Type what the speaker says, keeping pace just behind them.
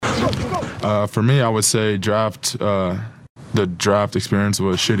For me, I would say the draft experience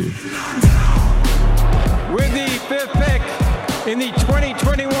was shitty. With the 5th pick in the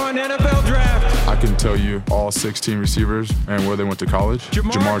 2021 NFL Draft. I can tell you all 16 receivers and where they went to college.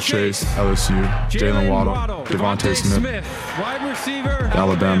 Jamar Chase, LSU, Jalen Waddle, Devontae Smith, wide receiver,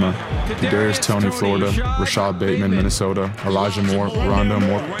 Alabama, Kadarius Toney, Florida, Rashad Bateman, Minnesota, Elijah Moore, Rondell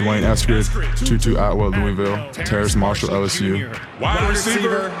Moore, Dwayne Eskridge, Tutu Atwell, Louisville, Terrace Marshall, LSU, wide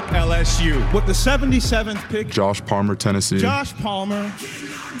receiver, LSU. With the 77th pick, Josh Palmer, Tennessee,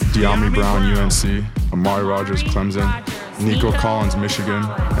 De'Ami Brown, UNC, Amari Rogers, Clemson, Nico Collins, Michigan,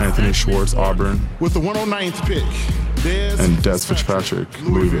 Anthony Schwartz, Auburn, with the 109th pick, and Des Fitzpatrick,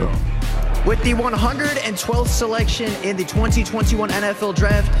 Louisville. With the 112th selection in the 2021 NFL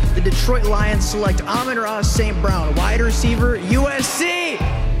Draft, the Detroit Lions select Amon-Ra St. Brown, wide receiver, USC.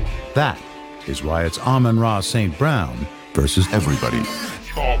 That is why it's Amon-Ra St. Brown versus everybody.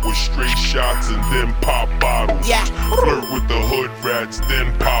 Start with straight shots and then pop bottles. Yeah. Flirt with the hood rats, then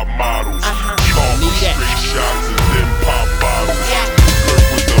pop models. Start with straight shots and then pop bottles. Yeah. Flirt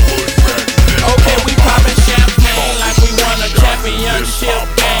with the hood rats, then Okay, pop we bottles. poppin' champagne like we won a championship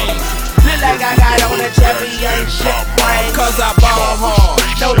game. Look like I got on a championship ring. Cause I ball hard.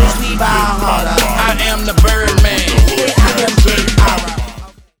 Notice we ball harder. I am the Birdman. Yeah, I am big.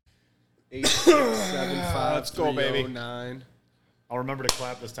 Alright. 8, 6, 7, 5, Let's go, baby. 9. I'll remember to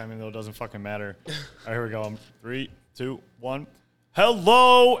clap this time, even though it doesn't fucking matter. All right, here we go. 3, 2, 1.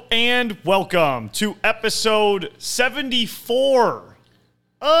 Hello and welcome to episode 74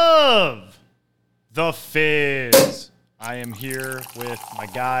 of The Fizz. I am here with my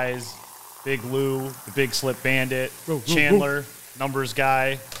guys, Big Lou, the Big Slip Bandit, Chandler, numbers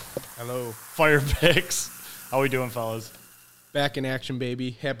guy. Hello. Fire Picks. How we doing, fellas? Back in action,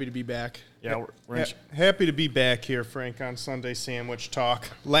 baby. Happy to be back. Yeah, we're in Happy to be back here, Frank, on Sunday Sandwich Talk.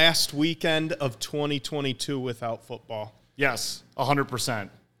 Last weekend of 2022 without football. Yes, 100%.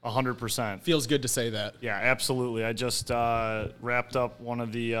 100%. Feels good to say that. Yeah, absolutely. I just wrapped up one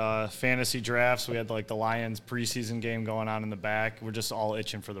of the fantasy drafts. We had like the Lions preseason game going on in the back. We're just all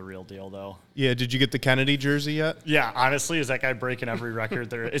itching for the real deal, though. Yeah, did you get the Kennedy jersey yet? Yeah, honestly, is that guy breaking every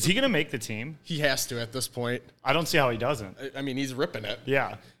record there? Is he going to make the team? He has to at this point. I don't see how he doesn't. I mean, he's ripping it.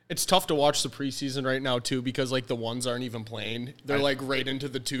 Yeah. It's tough to watch the preseason right now, too, because, like, the ones aren't even playing. They're, like, right into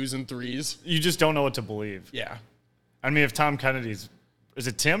the 2s and 3s. You just don't know what to believe. Yeah. I mean, if Tom Kennedy's... Is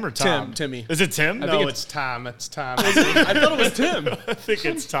it Tim or Tom? Timmy. Is it Tim? I think it's Tom. It's Tom. I thought it was Tim. I think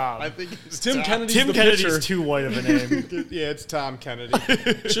it's Tom. I think it's Tim Tom. Kennedy's Tim the Kennedy's pitcher. too white of a name. Yeah, it's Tom Kennedy.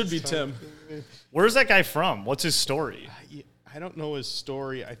 Should be Tim. Where's that guy from? What's his story? I don't know his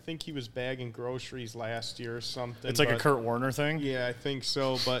story. I think he was bagging groceries last year or something. It's like a Kurt Warner thing? Yeah, I think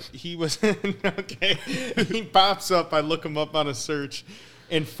so. But he was okay. He pops up. I look him up on a search,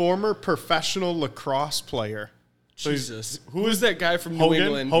 and former professional lacrosse player. Jesus. Who is that guy from New Hogan?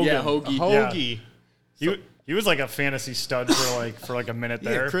 England? Hogan. Yeah, Hoagie. Hoagie. He was like a fantasy stud for like a minute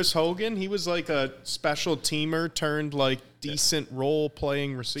there. Yeah, Chris Hogan. He was like a special teamer turned like decent role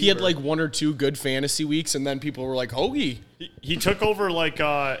playing receiver. He had like 1 or 2 good fantasy weeks, and then people were like, Hoagie. He took over like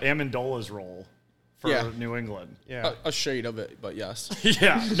Amendola's role for New England. Yeah, A shade of it, but yes.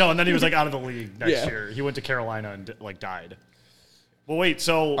 Yeah. No, and then he was like out of the league next Yeah. year. He went to Carolina and like died. Well, wait,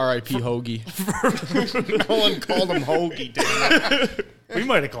 so... R.I.P. Hoagie. no one called him Hoagie, damn it. We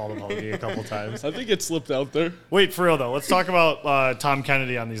might have called him Hoagie a couple times. I think it slipped out there. Wait, for real though, let's talk about Tom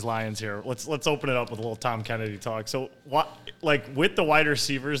Kennedy on these Lions here. Let's open it up with a little Tom Kennedy talk. So, what, like with the wide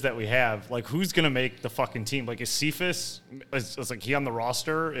receivers that we have, like who's gonna make the fucking team? Like, is Cephas? Is like he on the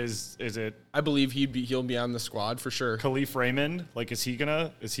roster? Is it? I believe he'll be on the squad for sure. Khalif Raymond? Like, is he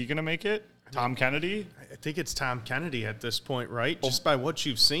gonna make it? Tom Kennedy? I think it's Tom Kennedy at this point, right? Just by what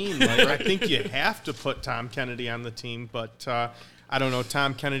you've seen, like, I think you have to put Tom Kennedy on the team. But I don't know,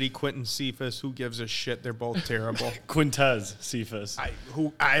 Tom Kennedy, Quentin Cephas, who gives a shit? They're both terrible. Quintez Cephas.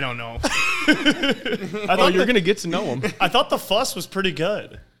 I don't know. I thought you're gonna get to know him. I thought the fuss was pretty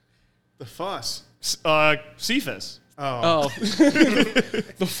good. The fuss. Cephas. Oh.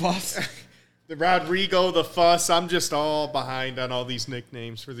 The fuss. The Rodrigo, the fuss. I'm just all behind on all these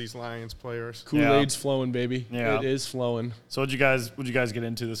nicknames for these Lions players. Kool-Aid's flowing, baby. Yeah. It is flowing. So what'd you guys get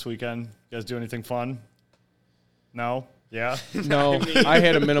into this weekend? You guys do anything fun? No? Yeah? No, I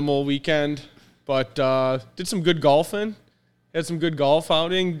had a minimal weekend, but did some good golfing. Had some good golf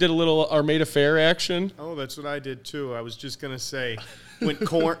outing. Did a little Armada Fair action. Oh, that's what I did too. I was just going to say, Went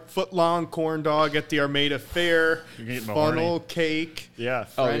foot-long corn dog at the Armada Fair. Funnel cake. Yeah.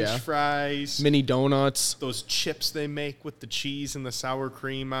 French fries. Mini donuts. Those chips they make with the cheese and the sour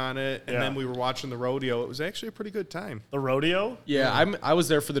cream on it. And then we were watching the rodeo. It was actually a pretty good time. The rodeo? Yeah, I was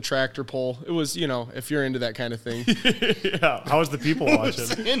there for the tractor pull. It was, if you're into that kind of thing. Yeah. How was the people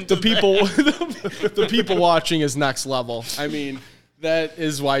watching? The people watching is next level. I mean, that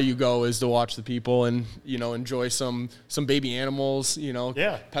is why you go, is to watch the people and enjoy some baby animals.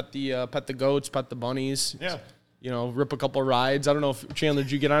 Pet the goats, pet the bunnies. Yeah. Rip a couple rides. I don't know if Chandler,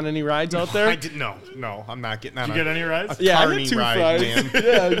 did you get on any rides out there? I did no, I'm not getting on. Did you get any rides? I hit 2 rides. Man.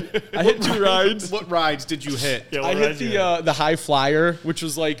 Yeah, I hit 2 rides. What rides did you hit? Yeah, I hit the high flyer, which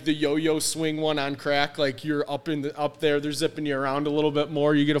was like the yo-yo swing one on crack. Like you're up there, they're zipping you around a little bit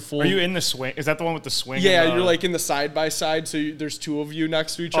more. You get a full. Are you in the swing? Is that the one with the swing? Yeah, you're like in the side by side, so there's 2 of you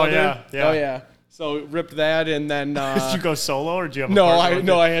next to each other. Yeah. Oh yeah. So ripped that, and then did you go solo or did you have?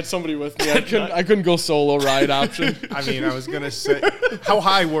 I had somebody with me. I couldn't go solo ride option. I mean, I was gonna say, how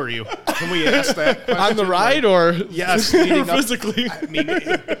high were you? Can we ask that question? On the ride or yes, or physically? I mean,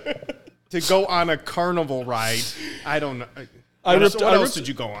 to go on a carnival ride, I don't know. What else did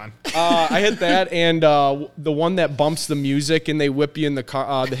you go on? I hit that and the one that bumps the music and they whip you in the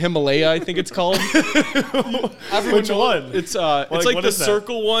car, the Himalaya, I think it's called. Which one? It's like the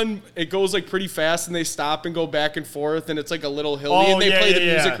circle one. It goes like pretty fast and they stop and go back and forth and it's like a little hilly and they play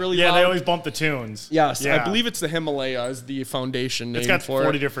the music really loud. Yeah, they always bump the tunes. Yes, I believe it's the Himalaya is the foundation name it's got for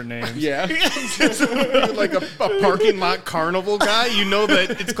 40 it. different names. Yeah. Like a parking lot carnival guy,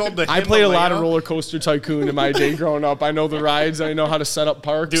 that it's called the Himalaya. I played a lot of Roller Coaster Tycoon in my day growing up. I know the rides. I know how to set up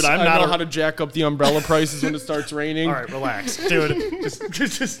parks. Dude, I know how to jack up the umbrella prices when it starts raining. All right, relax, dude.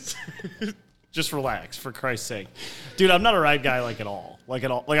 Just relax, for Christ's sake, dude. I'm not a ride guy at all. Like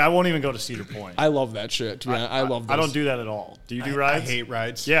I won't even go to Cedar Point. I love that shit. I love this. I don't do that at all. Do you do rides? I hate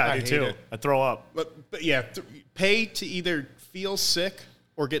rides. Yeah, I do too. It. I throw up. But yeah, pay to either feel sick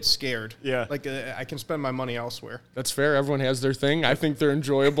or get scared. Yeah. I can spend my money elsewhere. That's fair. Everyone has their thing. I think they're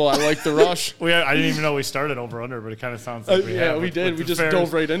enjoyable. I like the rush. I didn't even know we started over under, but it kind of sounds like we have. We did. We just fairs.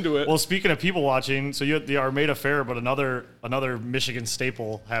 dove right into it. Well, speaking of people watching, so you had the Armada Fair, but another Michigan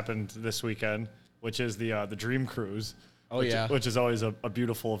staple happened this weekend, which is the Dream Cruise. Which is always a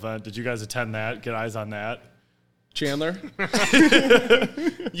beautiful event. Did you guys attend that? Get eyes on that? Chandler?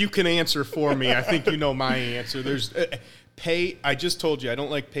 You can answer for me. I think you know my answer. There's pay. I just told you I don't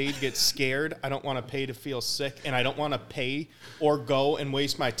like pay to get scared. I don't want to pay to feel sick, and I don't want to pay or go and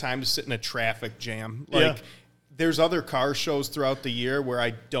waste my time to sit in a traffic jam. There's other car shows throughout the year where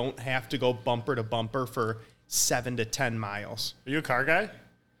I don't have to go bumper to bumper for 7 to 10 miles. Are you a car guy?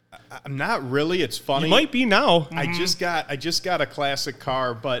 I'm not really. It's funny. You might be now. I just got a classic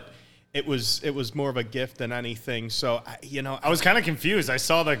car, but it was more of a gift than anything. So I was kind of confused. I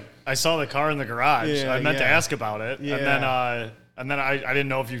saw the car in the garage. I meant to ask about it, and then I didn't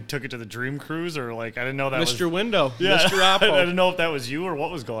know if you took it to the Dream Cruise or I didn't know that Missed your window. Yeah, Missed your apple. I didn't know if that was you or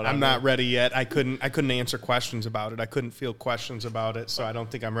what was going on. I'm not ready yet. I couldn't answer questions about it. I couldn't feel questions about it. So I don't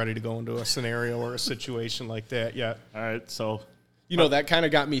think I'm ready to go into a scenario or a situation like that yet. All right, so. That kind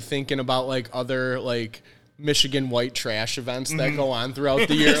of got me thinking about other Michigan white trash events that go on throughout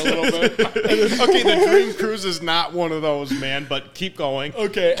the year a little bit. Okay, the Dream Cruise is not one of those, man, but keep going.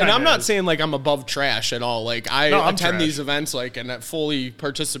 Okay, and I'm not saying I'm above trash at all. I attend trash. these events and I fully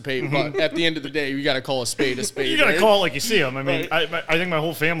participate, but at the end of the day, you got to call a spade a spade. You got to call it like you see them. I mean, I think my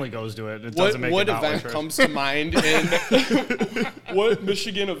whole family goes to it. It doesn't make what it not event like comes to mind? What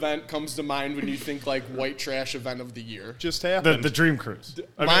Michigan event comes to mind when you think white trash event of the year? Just happened. The Dream Cruise.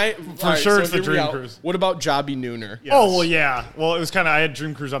 It's the Dream Cruise. What about Jobby Nooner? Yes. Oh well, yeah. Well, it was kind of I had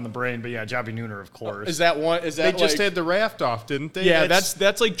Dream Cruise on the brain, but yeah, Jobby Nooner, of course. Is that one? Is that they just had the raft off, didn't they? Yeah, that's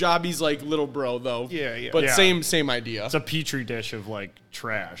Jobby's little bro though. Yeah. But same idea. It's a petri dish of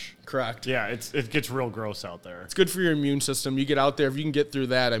trash. Correct. Yeah, it gets real gross out there. It's good for your immune system. You get out there, if you can get through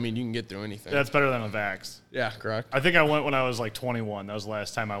that, I mean, you can get through anything. That's better than a vax. Yeah, correct. I think I went when I was 21. That was the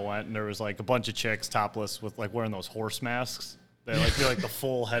last time I went, and there was a bunch of chicks topless with wearing those horse masks. They feel the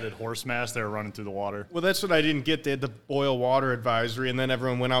full-headed horse mask. They were running through the water. Well, that's what I didn't get. They had the boil water advisory, and then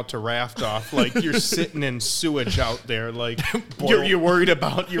everyone went out to raft off. You're sitting in sewage out there. You're worried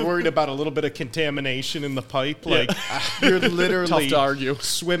about a little bit of contamination in the pipe. You're literally tough to argue.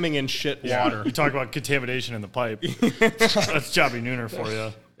 Swimming in shit water. You talk about contamination in the pipe. That's Jobby Nooner for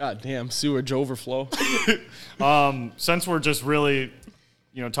you. God damn, sewage overflow. Since we're just really,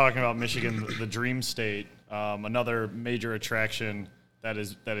 talking about Michigan, the dream state. Another major attraction that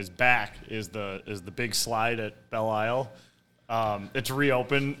is back is the big slide at Belle Isle. It's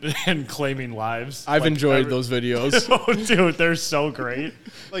reopened and claiming lives. I've enjoyed those videos. Oh, dude, they're so great.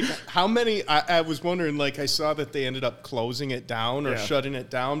 Like, how many? I was wondering. Like, I saw that they ended up closing it down or shutting it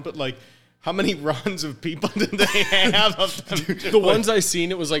down, but like, how many runs of people did they have of them? The ones I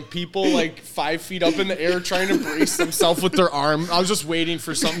seen, it was like people like 5 feet up in the air trying to brace themselves with their arm. I was just waiting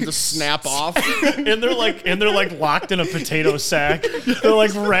for something to snap off. and they're like locked in a potato sack. They're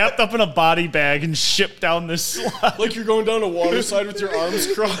like wrapped up in a body bag and shipped down this slide. Like you're going down a water slide with your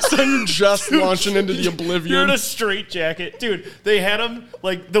arms crossed and you're just launching into the oblivion. You're in a straitjacket. Dude, they had them,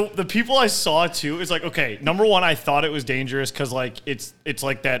 like, the people I saw, too, is like, okay, number one, I thought it was dangerous because, like, it's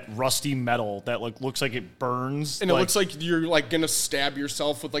like that rusty metal that, like, looks like it burns. And it looks like you're, like, going to stab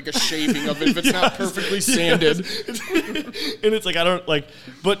yourself with, like, a shaving of it if it's not perfectly sanded. And it's like, I don't, like,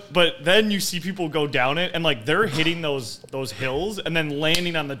 but then you see people go down it, and, like, they're hitting those hills and then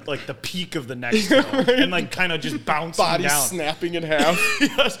landing on, the peak of the next hill and, like, kind of just bouncing Body down. snapping in half.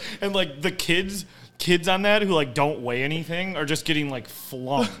 Yes. And, like, the kids on that who, like, don't weigh anything are just getting, like,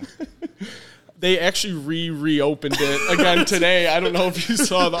 flung. They actually reopened it again today. I don't know if you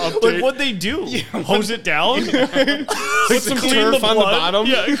saw the update. Like, what'd they do? Yeah, hose it down? Put some turf on the bottom?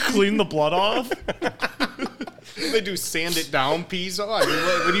 Yeah, clean the blood off? They do sand it down, Pizzo? I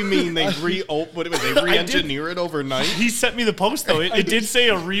mean, what do you mean they re-engineer it overnight? He sent me the post, though. It did say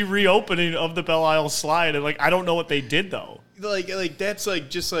a reopening of the Belle Isle slide, and, like, I don't know what they did, though. Like that's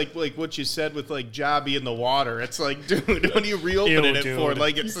like just like what you said with like Jobby in the water. It's like, dude, what are you reopening it for?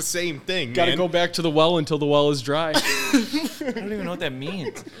 Like, it's the same thing. Got to go back to the well until the well is dry. I don't even know what that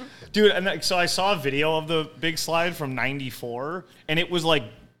means, dude. And so I saw a video of the big slide from '94, and it was like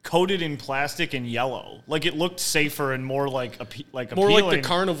coated in plastic and yellow. Like, it looked safer and more like more appealing. like the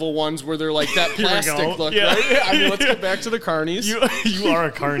carnival ones where they're like that Here we plastic go. look. Yeah. Right? I mean, let's get back to the carnies. You are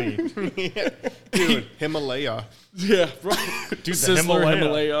a carny. Yeah. Dude, Himalaya. Yeah, dude, Sizzler,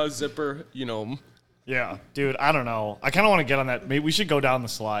 Himalaya, zipper, you know. Yeah, dude, I don't know. I kind of want to get on that. Maybe we should go down the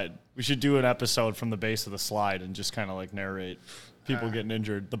slide. We should do an episode from the base of the slide and just kind of like narrate people getting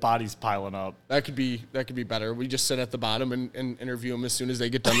injured, the bodies piling up. That could be better. We just sit at the bottom and interview them as soon as they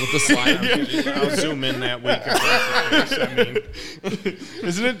get done with the slide. I'll zoom in that week. I mean,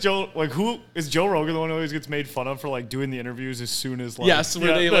 isn't it Joe? Like, who is Joe Rogan the one who always gets made fun of for like doing the interviews as soon as like yes,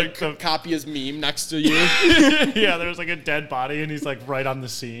 where they like copy his meme next to you. Yeah, there's like a dead body and he's like right on the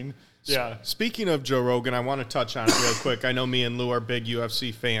scene. Yeah. Speaking of Joe Rogan, I want to touch on it real quick. I know me and Lou are big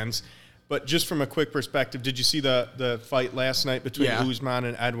UFC fans. But just from a quick perspective, did you see the fight last night between Usman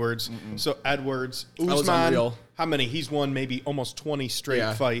and Edwards? So Usman, how many? He's won maybe almost 20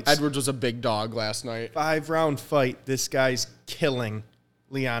 straight fights. Edwards was a big dog last night. 5-round fight. This guy's killing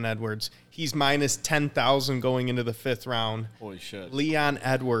Leon Edwards. He's minus 10,000 going into the 5th round. Holy shit. Leon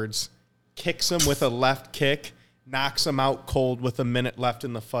Edwards kicks him with a left kick, knocks him out cold with a minute left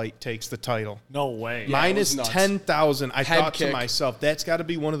in the fight, takes the title. No way. Minus 10,000. I thought kick. to myself, that's got to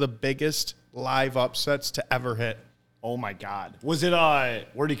be one of the biggest live upsets to ever hit. Oh, my God. Was it,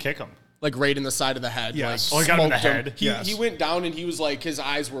 where'd he kick him? Like right in the side of the head. Yes. Like, he got him in the smoked head? He went down and he was like, his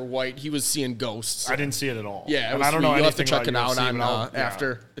eyes were white. He was seeing ghosts. I didn't see it at all. Yeah, and I don't know You'll have to anything check it about out UFC, on but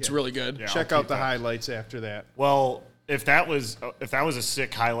after. It's really good. Yeah, Check out the highlights after that. Well, if that was a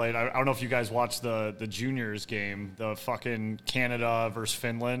sick highlight, I don't know if you guys watched the juniors game, the fucking Canada versus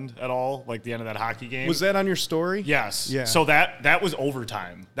Finland at all, like the end of that hockey game. Was that on your story? Yes. Yeah. So that was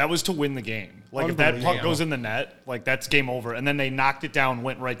overtime. That was to win the game. Like, if that puck goes in the net, like, that's game over. And then they knocked it down,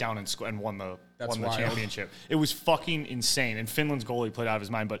 went right down and won the championship. It was fucking insane. And Finland's goalie played out of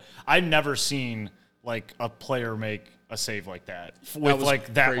his mind. But I've never seen like a player make a save like that with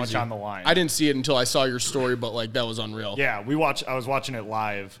like that much on the line. I didn't see it until I saw your story, but like that was unreal. Yeah, I was watching it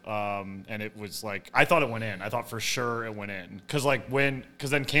live, and it was like, I thought it went in. I thought for sure it went in because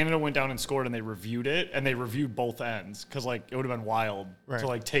then Canada went down and scored, and they reviewed it, and they reviewed both ends because like it would have been wild to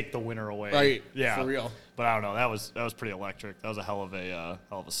like take the winner away. Right. Yeah. For real. But I don't know. That was pretty electric. That was a hell of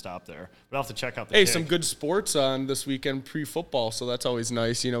a stop there. But I'll have to check out the kick. Some good sports on this weekend pre-football, so that's always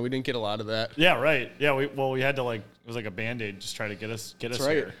nice. You know, we didn't get a lot of that. Yeah, right. Yeah, we had to like, it was like a Band-Aid, just try to get us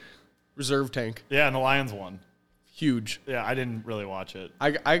right. here. Reserve tank. Yeah, and the Lions won. Huge. Yeah, I didn't really watch it.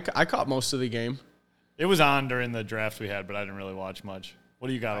 I caught most of the game. It was on during the draft we had, but I didn't really watch much. What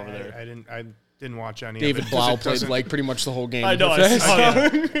do you got over there? I didn't watch any David of it. Blau played like pretty much the whole game. I know.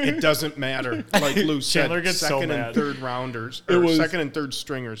 It doesn't matter. Like Lou said, Chandler gets second so and mad. third rounders. Or second and third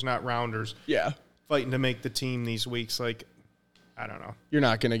stringers, not rounders. Yeah. Fighting to make the team these weeks. Like, I don't know. You're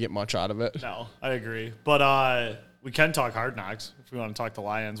not going to get much out of it. No, I agree. But we can talk Hard Knocks if we want to talk the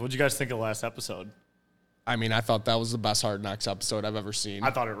Lions. What did you guys think of the last episode? I mean, I thought that was the best Hard Knocks episode I've ever seen.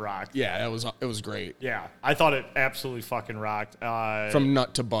 I thought it rocked. Yeah, it was great. Yeah, I thought it absolutely fucking rocked. From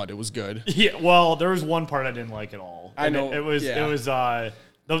nut to butt, it was good. Yeah, well, there was one part I didn't like at all. I know. It was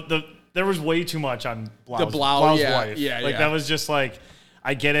there was way too much on Blau's wife. Yeah, that was just like,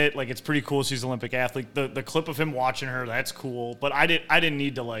 I get it. Like, it's pretty cool. She's an Olympic athlete. The clip of him watching her, that's cool. But I didn't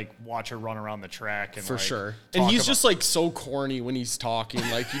need to like watch her run around the track and for like, sure. And he's just like so corny when he's talking.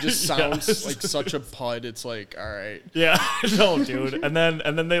 Like he just sounds like such a pud. It's like, all right. Yeah, no, dude. And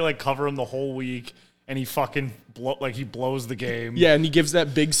then they like cover him the whole week, and he fucking he blows the game. Yeah, and he gives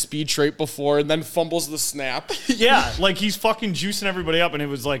that big speech right before, and then fumbles the snap. Yeah, like he's fucking juicing everybody up, and it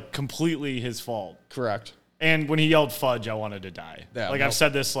was like completely his fault. Correct. And when he yelled fudge, I wanted to die. Yeah, I've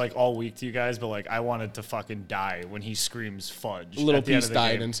said this like all week to you guys, but like I wanted to fucking die when he screams fudge. A little piece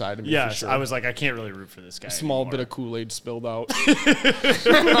died inside of me. Yes, for sure. I was like, I can't really root for this guy. A small anymore. bit of Kool-Aid spilled out.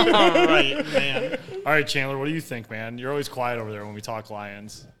 All right, man. All right, Chandler, what do you think, man? You're always quiet over there when we talk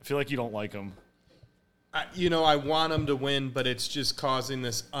Lions. I feel like you don't like them. I want them to win, but it's just causing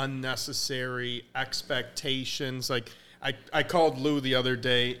this unnecessary expectations. Like I called Lou the other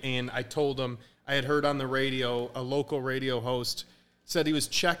day, and I told him I had heard on the radio, a local radio host said he was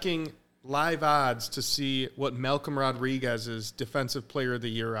checking live odds to see what Malcolm Rodriguez's Defensive Player of the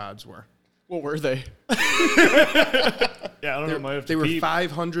Year odds were. What were they? Yeah, I don't know. They were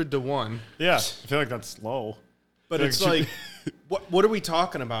 500 to 1. Yeah, I feel like that's low. But it's like, what are we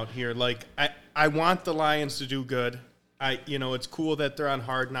talking about here? Like, I want the Lions to do good. It's cool that they're on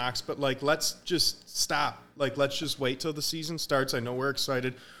Hard Knocks, but like, let's just stop. Like, let's just wait till the season starts. I know we're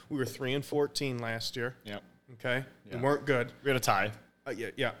excited. We were 3-14 last year. Yep. Okay. Yeah. We weren't good. We had a tie.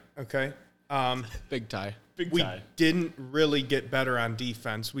 Yeah. Okay. Big tie. We didn't really get better on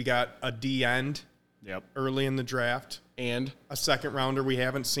defense. We got a D end. Yep. Early in the draft. And a second rounder we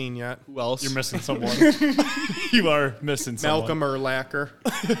haven't seen yet. Who else? You're missing someone. You are missing someone. Malcolm Urlacher.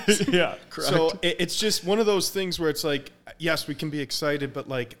 Yeah, correct. So it's just one of those things where it's like, yes, we can be excited, but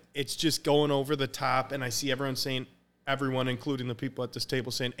like it's just going over the top. And I see everyone, including the people at this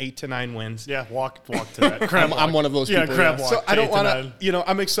table, saying 8 to 9 wins. Yeah, walk to that. I'm one of those people. Yeah, crab walk. So I don't want to,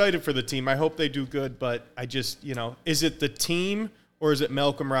 I'm excited for the team. I hope they do good, but I just, is it the team or is it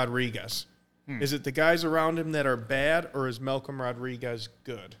Malcolm Rodriguez? Is it the guys around him that are bad, or is Malcolm Rodriguez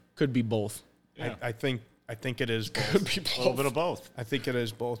good? Could be both. Yeah. I think it is both. Could be both. A little bit of both. I think it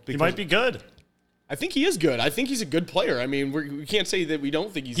is both. He might be good. I think he is good. I think he's a good player. I mean, we can't say that we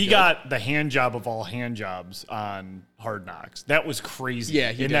don't think he's good. He got the hand job of all hand jobs on Hard Knocks. That was crazy.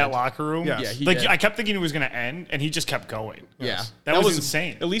 Yeah, he in did. that locker room. Yes. Yeah, he like did. I kept thinking it was going to end, and he just kept going. Yeah, that was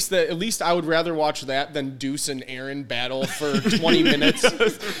insane. At least I would rather watch that than Deuce and Aaron battle for 20 minutes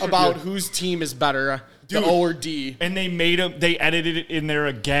about whose team is better. Dude, the O or D. And they edited it in there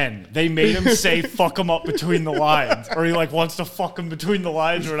again. They made him say fuck him up between the lines. Or he like wants to fuck him between the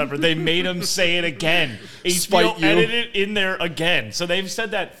lines or whatever. They made him say it again. HBO edited it in there again. So they've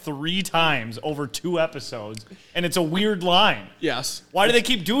said that 3 times over 2 episodes. And it's a weird line. Yes. Why do they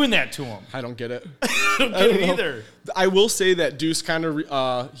keep doing that to him? I don't get it. I don't get it either. I will say that Deuce kind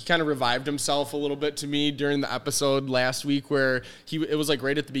of revived himself a little bit to me during the episode last week where it was like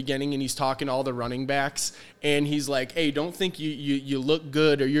right at the beginning and he's talking to all the running backs and he's like, hey, don't think you look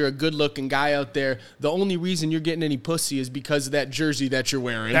good or you're a good looking guy out there. The only reason you're getting any pussy is because of that jersey that you're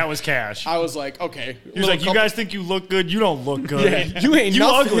wearing. That was Cash. I was like, okay. He was like, you guys think you look good? You don't look good. Yeah, you ain't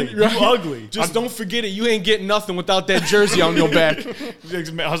nothing. Ugly. Right? You ugly. Just don't forget it. You ain't getting nothing without that jersey on your back.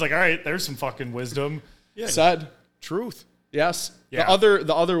 I was like, all right, there's some fucking wisdom. Yeah. Said. Truth. Yes. Yeah.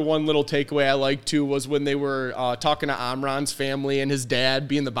 The other one little takeaway I liked too was when they were talking to Amron's family and his dad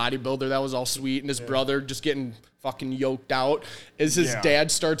being the bodybuilder. That was all sweet, and his brother just getting fucking yoked out. As his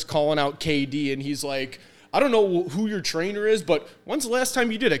dad starts calling out KD, and he's like, I don't know who your trainer is, but when's the last time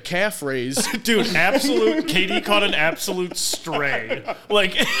you did a calf raise? Dude, KD caught an absolute stray.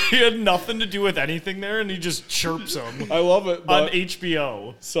 Like, he had nothing to do with anything there, and he just chirps him. I love it. On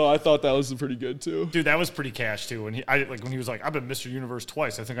HBO. So I thought that was pretty good, too. Dude, that was pretty Cash, too. And when he was like, I've been Mr. Universe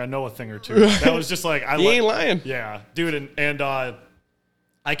twice. I think I know a thing or two. That was just like... He ain't lying. Yeah. Dude, and I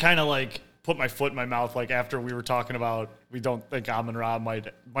kind of, like, put my foot in my mouth, like, after we were talking about we don't think Amon-Ra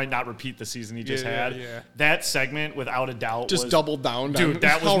might not repeat the season he just had. Yeah. That segment, without a doubt, just doubled down. Dude,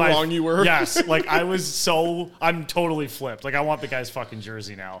 that was how wrong you were. Yes, like I'm totally flipped. Like I want the guy's fucking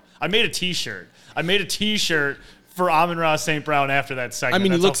jersey now. I made a T-shirt for Amon-Ra St. Brown after that segment. I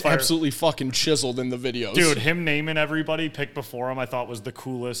mean, he looks absolutely fucking chiseled in the videos. Dude, him naming everybody picked before him, I thought was the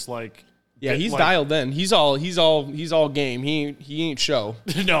coolest. Like, yeah, he's dialed in. He's all game. He ain't show.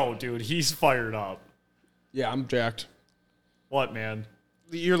 No, dude, he's fired up. Yeah, I'm jacked. What, man?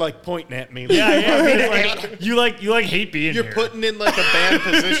 You're like pointing at me. Yeah. I mean, it's like, you like hate being You're here. putting in like a bad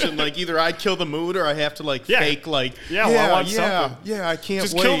position. Like either I kill the mood or I have to like fake like I want something. Yeah, I can't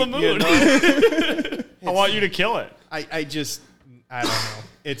Just wait. kill the mood. You know? I want you to kill it. I don't know.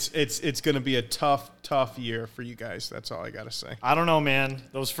 It's going to be a tough year for you guys. That's all I got to say. I don't know, man.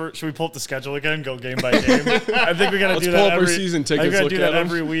 Should we pull up the schedule again and go game by game? I think we got to do that. Pull up our season tickets. We got to do that at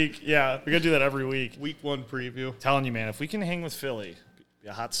every week. Yeah, we got to do that every week. Week 1 preview. Telling you, man, if we can hang with Philly, be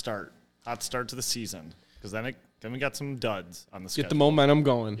a hot start to the season. Because then we got some duds on the schedule. Get the momentum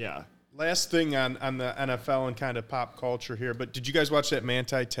going. Yeah. Last thing on the NFL and kind of pop culture here, but did you guys watch that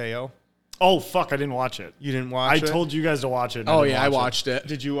Manti Te'o? Oh, fuck, I didn't watch it. You didn't watch it? I told you guys to watch it. Oh, yeah, I watched it.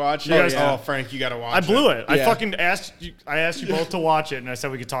 Did you watch it? Yeah. Oh, Frank, you got to watch I it. blew it. Yeah. I fucking asked you both to watch it, and I said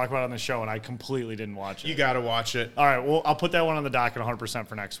we could talk about it on the show, and I completely didn't watch it. You got to watch it. All right, well, I'll put that one on the docket 100%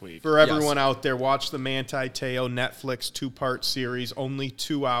 for next week. For everyone out there, watch the Manti Te'o Netflix 2-part series, only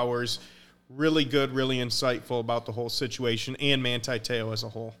 2 hours. Really good, really insightful about the whole situation and Manti Te'o as a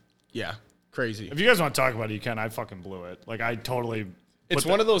whole. Yeah, crazy. If you guys want to talk about it, you can. I fucking blew it. Like, I totally... It's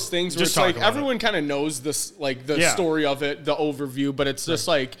one of those things where it's like everyone kind of knows this, like the story of it, the overview, but it's just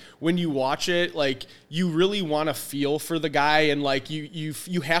like when you watch it, like you really want to feel for the guy, and like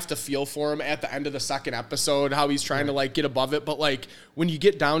you have to feel for him at the end of the second episode, how he's trying to like get above it. But like when you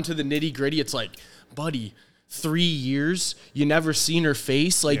get down to the nitty gritty, it's like, buddy, 3 years, you never seen her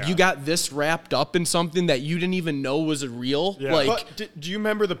face. Like you got this wrapped up in something that you didn't even know was real. Yeah. Like, but do you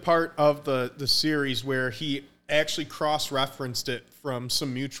remember the part of the series where he actually cross-referenced it from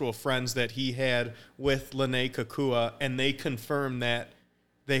some mutual friends that he had with Lene Kakua, and they confirmed that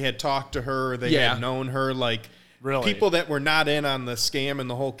they had talked to her, they had known her, like really? People that were not in on the scam and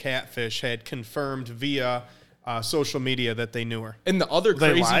the whole catfish had confirmed via social media that they knew her. And the other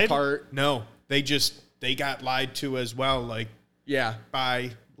crazy part, no, they got lied to as well, like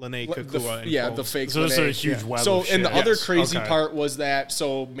by Lene Kakua. The fake. So this is a huge web. So, of and the shit. other crazy part was that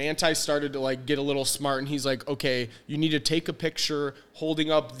Manti started to like get a little smart, and he's like, okay, you need to take a picture holding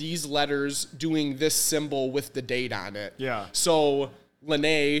up these letters, doing this symbol with the date on it. Yeah. So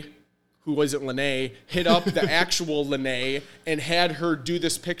Lene, who wasn't Lene, hit up the actual Lene and had her do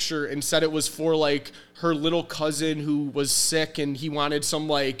this picture and said it was for like her little cousin who was sick and he wanted some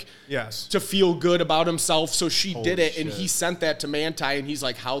like to feel good about himself. So she did it, and he sent that to Manti, and he's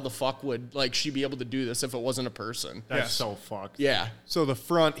like, how the fuck would like she be able to do this if it wasn't a person? That's so fucked. Yeah. So the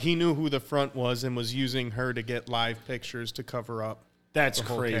front, he knew who the front was and was using her to get live pictures to cover up. That's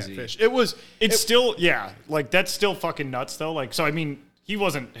crazy. Catfish. It's still like that's still fucking nuts though. Like, so I mean, he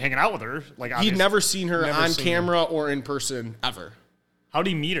wasn't hanging out with her. Like, he'd never seen her on camera or in person ever. How'd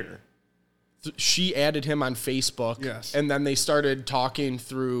he meet her? She added him on Facebook. Yes. And then they started talking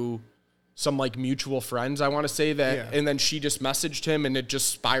through some like mutual friends, I want to say that. Yeah. And then she just messaged him, and it just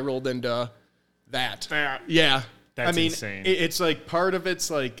spiraled into that. Yeah. That's insane. It's like part of it's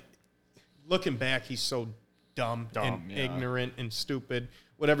like looking back, he's so dumb and ignorant and stupid,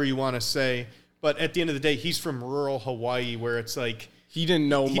 whatever you want to say. But at the end of the day, he's from rural Hawaii, where it's like he didn't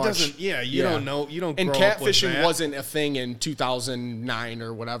know much. Doesn't. Yeah, you don't know. You don't. And grow up with catfishing that. wasn't a thing in 2009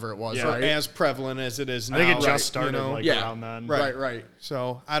 or whatever it was. Right? As prevalent as it is now. I think it just started around then. Right.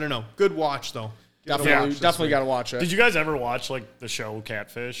 So I don't know. Good watch though. Definitely got to watch it. Did you guys ever watch like the show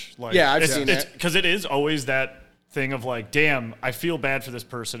Catfish? Like, yeah, I've seen it. Because it is always that thing of like, damn, I feel bad for this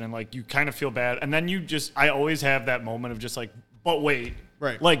person, and like you kind of feel bad, and then I always have that moment of just like, but wait.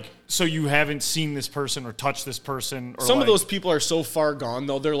 Right. Like, so you haven't seen this person or touched this person. Or Some of those people are so far gone,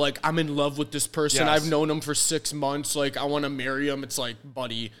 though. They're like, I'm in love with this person. Yes. I've known him for 6 months. Like, I want to marry him. It's like,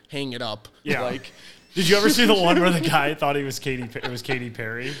 buddy, hang it up. Yeah. Like, did you ever see the one where the guy thought it was Katy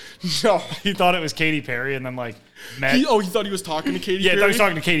Perry? No. He thought it was Katy Perry, and then like met. He thought he was talking to Katy Perry? Yeah, he thought he was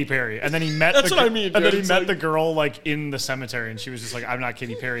talking to Katy Perry. And then he met That's what I mean, and then dude. he met the girl like in the cemetery, and she was just like, I'm not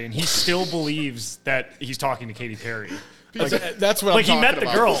Katy Perry. And he still believes that he's talking to Katy Perry. Like, that's what I'm talking Like, he about. met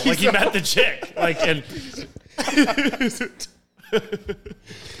the girl. Like, he met the chick. Like, and...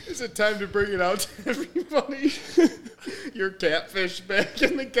 Is it time to bring it out to everybody? Your catfish back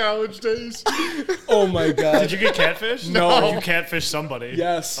in the college days. Oh, my God. Did you get catfish? No. Or you catfish somebody?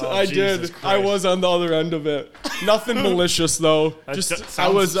 Yes, Oh, I Jesus did. Christ. I was on the other end of it. Nothing malicious, though.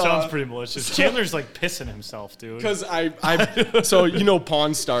 Sounds pretty malicious. Chandler's, like, pissing himself, dude. Because so you know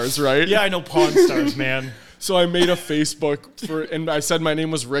Pawn Stars, right? Yeah, I know Pawn Stars, man. So I made a Facebook and I said my name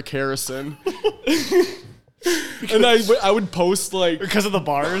was Rick Harrison. And I would post like because of the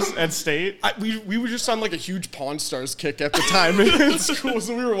bars at State. We were just on like a huge Pawn Stars kick at the time in school,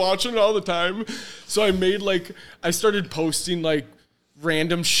 so we were watching it all the time. So I started posting like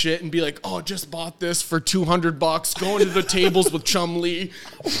random shit and be like, oh, just bought this for $200, going to the tables with Chum Lee.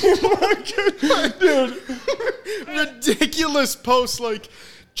 Dude, ridiculous posts like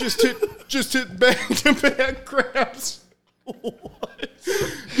just hit back-to-back grabs.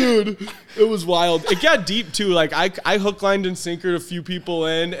 Dude, it was wild. It got deep too. Like I hook, lined, and sinkered a few people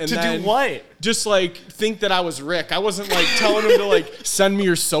in, and then do what? Just like think that I was Rick. I wasn't like telling him to like send me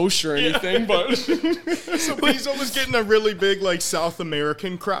your social or anything, but so Bezos was getting a really big like South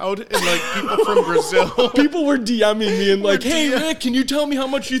American crowd and like people from Brazil. People were DMing me and like, hey Rick, can you tell me how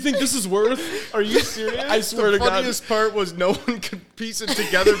much you think this is worth? Are you serious? I swear to God. The funniest part was no one could piece it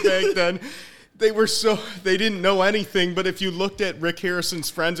together back then. They didn't know anything, but if you looked at Rick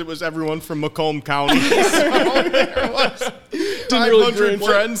Harrison's friends, it was everyone from Macomb County. So there was 500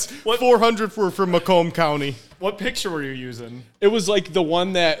 friends, 400 were from Macomb County. What picture were you using? It was like the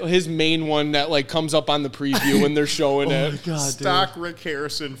one his main one that like comes up on the preview when they're showing it. My God, stock dude. Rick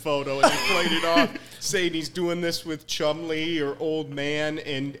Harrison photo, and he played it off, saying he's doing this with Chum Lee or Old Man,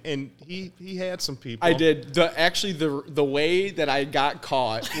 and he had some people. I did. The way that I got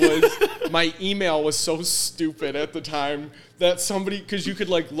caught was my email was so stupid at the time that somebody, because you could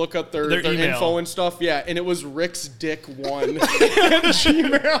like look up their info and stuff, yeah, and it was Rick's Dick 1 at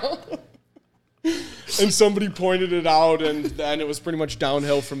Gmail. And somebody pointed it out, and then it was pretty much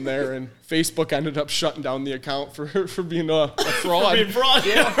downhill from there. And Facebook ended up shutting down the account for being a fraud.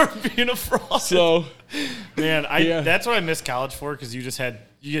 For being a fraud. So, man, that's what I miss college for, because you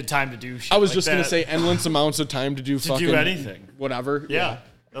had time to do shit. I was like just gonna say endless amounts of time to do anything, whatever. Yeah,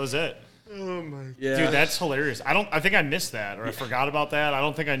 that was it. Oh my God. Dude, that's hilarious. I think I missed that, or I forgot about that. I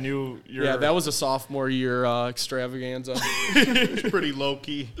don't think I knew your. Yeah, that was a sophomore year extravaganza. It was pretty low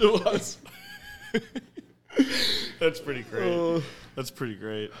key. It was. That's pretty great. That's pretty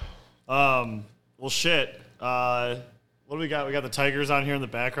great. Well, shit. What do we got? We got the Tigers on here in the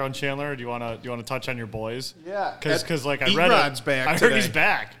background, Chandler. Do you want to touch on your boys? Yeah, because like I read Erod's back. I heard he's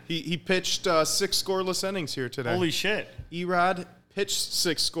back. He pitched 6 scoreless innings here today. Holy shit! Erod pitched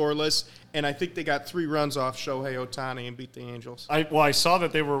 6 scoreless, and I think they got 3 runs off Shohei Ohtani and beat the Angels. I saw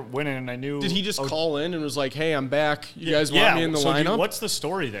that they were winning, and I knew. Did he just call in and was like, "Hey, I'm back. You guys want me in the lineup?" What's the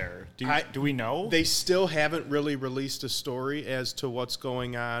story there? Do we know? They still haven't really released a story as to what's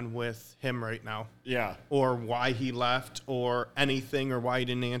going on with him right now. Yeah. Or why he left or anything, or why he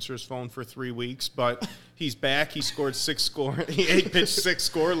didn't answer his phone for 3 weeks. But he's back. He scored 6 He pitched 6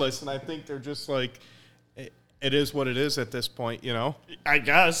 scoreless, and I think they're just like, it is what it is at this point, you know? I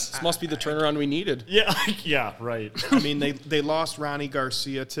guess. This must be the turnaround we needed. Yeah, right. I mean, they lost Ronnie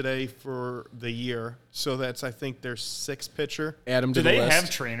Garcia today for the year, so that's, I think, their 6th pitcher. Add him to Do the they list.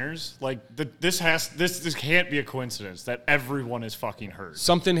 have trainers? Like, this can't be a coincidence that everyone is fucking hurt.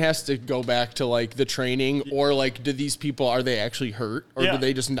 Something has to go back to, like, the training, or, like, do these people, are they actually hurt? Or do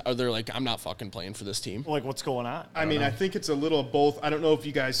they are they like, I'm not fucking playing for this team? Like, what's going on? I mean, I think it's a little of both. I don't know if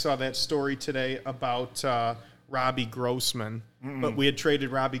you guys saw that story today about Robbie Grossman, but we had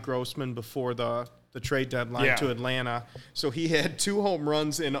traded Robbie Grossman before the trade deadline to Atlanta. So he had 2 home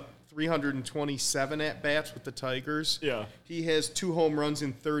runs in 327 at-bats with the Tigers. Yeah. He has 2 home runs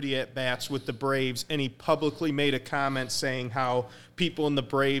in 30 at-bats with the Braves, and he publicly made a comment saying how people in the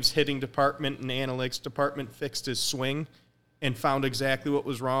Braves hitting department and analytics department fixed his swing and found exactly what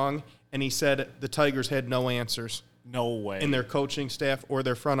was wrong, and he said the Tigers had no answers. No way. In their coaching staff or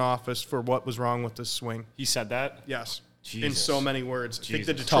their front office for what was wrong with the swing. He said that? Yes. Jesus. In so many words. Jesus. I think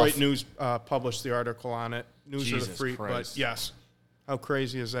the Detroit News published the article on it. News of the Freak, Christ. but yes. How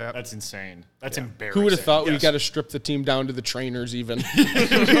crazy is that? That's insane. That's embarrassing. Who would have thought we got to strip the team down to the trainers even?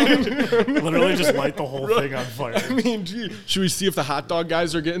 Literally just light the whole thing on fire. I mean, gee, should we see if the hot dog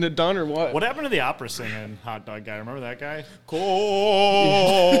guys are getting it done or what? What happened to the opera singing hot dog guy? Remember that guy?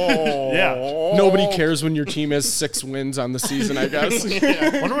 Cool. Yeah. Nobody cares when your team has 6 wins on the season, I guess.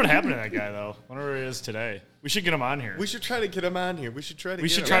 Wonder what happened to that guy, though. Wonder where he is today. We should get him on here. We should try to get him on here. We should try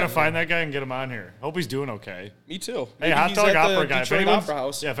to find that guy and get him on here. Hope he's doing okay. Me too. Hey, Maybe hot dog opera guy. Detroit Opera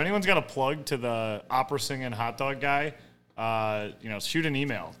House. Yeah, if anyone's got a plug to the opera singing hot dog guy, shoot an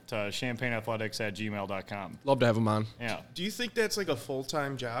email to champagneathletics@gmail.com. Love to have him on. Yeah. Do you think that's like a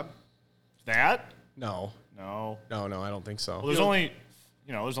full-time job? That? No, I don't think so. Well, there's only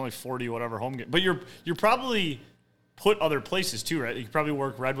 40 whatever home games, but you're probably put other places too, right? You probably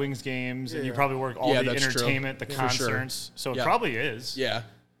work Red Wings games, and you probably work all the entertainment, the concerts. So it probably is. Yeah.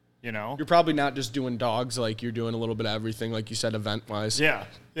 You know, you're probably not just doing dogs, like you're doing a little bit of everything, like you said, event-wise. Yeah,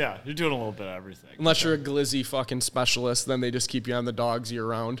 you're doing a little bit of everything. Unless you're a glizzy fucking specialist, then they just keep you on the dogs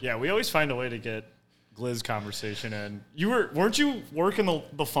year-round. Yeah, we always find a way to get Glizz conversation in. Weren't you working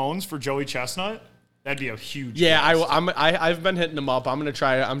the phones for Joey Chestnut? That'd be a huge. Yeah, I've been hitting him up. I'm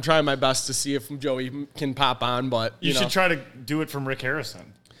trying my best to see if Joey can pop on, but you should try to do it from Rick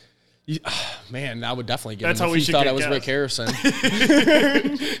Harrison. Man, I would definitely get That's him how if we he should thought get I was guests. Rick Harrison.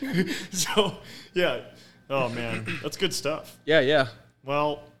 So, yeah. Oh, man. That's good stuff. Yeah.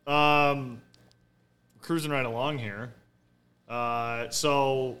 Well, cruising right along here.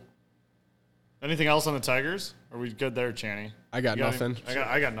 So, anything else on the Tigers? Are we good there, Channy? I got nothing.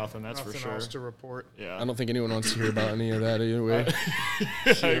 I got nothing, that's Nothing for sure. else to report. Yeah. I don't think anyone wants to hear about any of that anyway.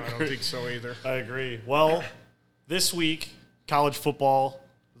 I don't think so either. I agree. Well, this week, college football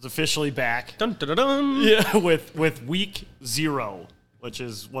is officially back. Dun, dun, dun, dun. Yeah, with week 0, which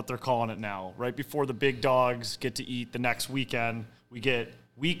is what they're calling it now. Right before the big dogs get to eat the next weekend, we get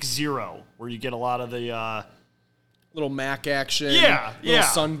week 0, where you get a lot of the little MAC action. Yeah.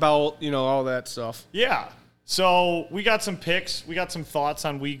 Sun Belt, all that stuff. Yeah. So we got some picks. We got some thoughts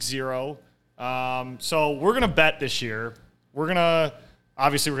on week 0. So we're going to bet this year.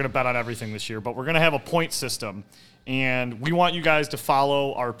 Obviously we're going to bet on everything this year, but we're going to have a point system. And we want you guys to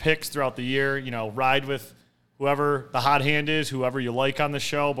follow our picks throughout the year. Ride with whoever the hot hand is, whoever you like on the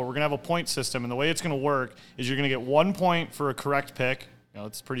show. But we're going to have a point system. And the way it's going to work is you're going to get 1 point for a correct pick.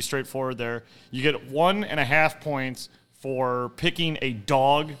 It's pretty straightforward there. You get 1.5 points for picking a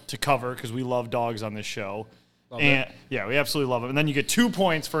dog to cover, because we love dogs on this show. Yeah, we absolutely love them. And then you get 2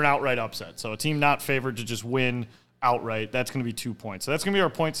 points for an outright upset. So a team not favored to just win outright, that's going to be 2 points. So that's going to be our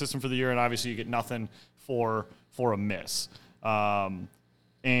point system for the year, and obviously you get nothing for a miss. And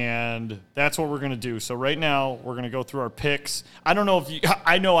that's what we're going to do. So right now we're going to go through our picks. I don't know if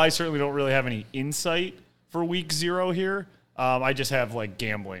I know I certainly don't really have any insight for week 0 here. I just have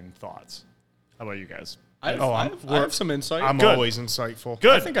gambling thoughts. How about you guys? I have some insight. I'm always insightful.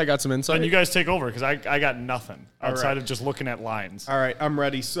 Good. I think I got some insight. And you guys take over, because I got nothing outside of just looking at lines. All right, I'm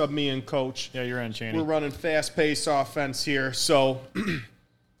ready. Sub me in, coach. Yeah, you're in, Chaney. We're running fast-paced offense here, so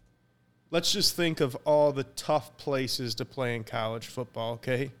let's just think of all the tough places to play in college football,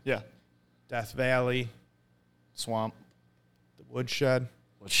 okay? Yeah. Death Valley. Swamp. The Woodshed.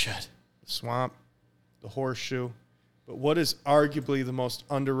 The Swamp. The Horseshoe. But what is arguably the most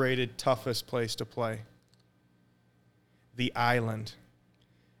underrated, toughest place to play? The island.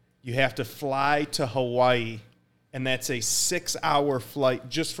 You have to fly to Hawaii, and that's a 6-hour flight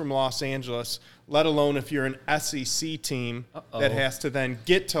just from Los Angeles, let alone if you're an SEC team that has to then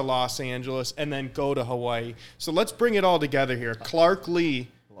get to Los Angeles and then go to Hawaii. So let's bring it all together here. Clark Lee,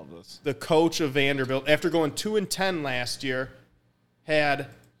 the coach of Vanderbilt, after going 2-10 last year, had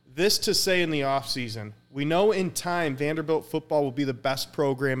this to say in the offseason. We know in time Vanderbilt football will be the best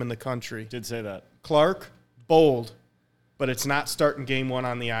program in the country. Did say that. Clark, bold, but it's not starting game 1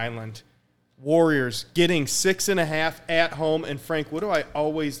 on the island. Warriors getting 6.5 at home. And Frank, what do I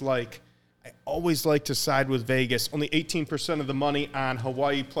always like? I always like to side with Vegas. Only 18% of the money on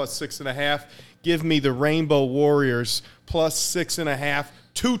Hawaii plus 6.5. Give me the Rainbow Warriors plus 6.5.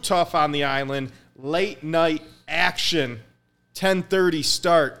 Too tough on the island. Late night action. 10:30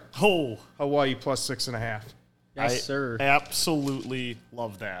 start. Hawaii plus 6.5. Yes, sir. I absolutely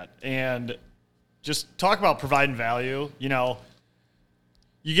love that. And just talk about providing value.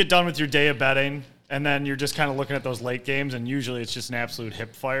 You get done with your day of betting, and then you're just kind of looking at those late games, and usually it's just an absolute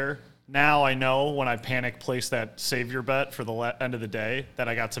hip fire. Now I know when I panic place that savior bet for the end of the day that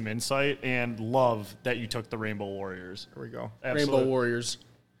I got some insight, and love that you took the Rainbow Warriors. There we go. Absolutely. Rainbow Warriors.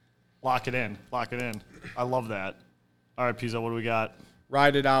 Lock it in. I love that. All right, Pizzo, what do we got?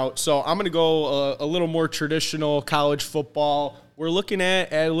 Ride it out. So I'm going to go a little more traditional college football. We're looking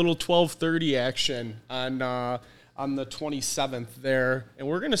at a little 12:30 action on the 27th there, and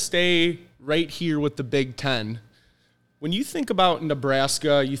we're going to stay right here with the Big Ten. When you think about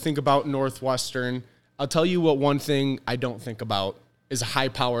Nebraska, you think about Northwestern. I'll tell you what one thing I don't think about is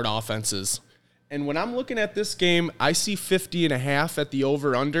high-powered offenses. And when I'm looking at this game, I see 50.5 at the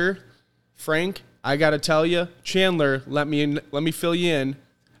over-under. Frank, I got to tell you, Chandler, let me fill you in.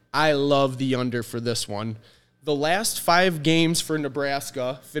 I love the under for this one. The last 5 games for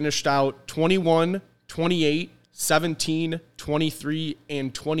Nebraska finished out 21, 28, 17, 23,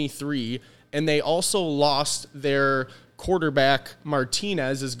 and 23. And they also lost their quarterback.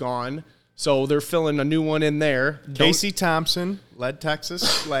 Martinez is gone. So they're filling a new one in there. Casey Thompson led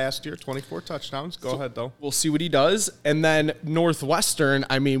Texas last year, 24 touchdowns. Go ahead, though. We'll see what he does. And then Northwestern,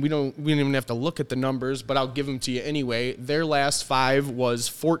 I mean, we don't even have to look at the numbers, but I'll give them to you anyway. Their last 5 was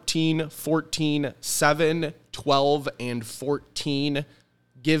 14, 14, 7, 12, and 14.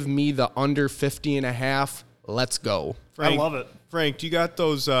 Give me the under 50.5. Let's go. Frank, I love it. Frank, do you got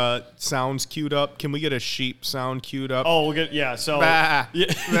those sounds queued up? Can we get a sheep sound queued up? Oh, we'll get so. Bah,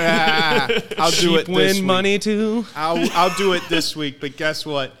 bah. I'll do it this win week. money too. I'll do it this week, but guess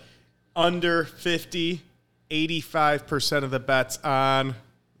what? Under 50, 85% of the bets on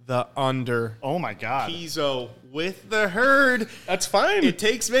the under. Oh my God. Pizzo with the herd. That's fine. It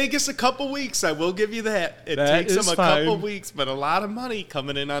takes Vegas a couple weeks. I will give you that. It That takes is them a fine. couple weeks, but a lot of money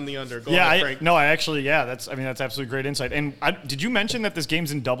coming in on the under. Go Yeah, ahead, Frank. that's absolutely great insight. And did you mention that this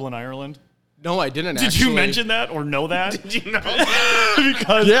game's in Dublin, Ireland? No, I didn't. Did you mention that or know that? Did you know that?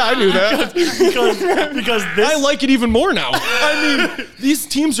 Because Yeah, I knew that. because this I like it even more now. I mean, these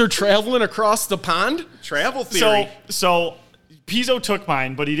teams are traveling across the pond. Travel theory. So Pizzo took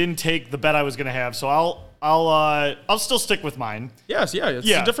mine, but he didn't take the bet I was going to have. So I'll still stick with mine. Yes, it's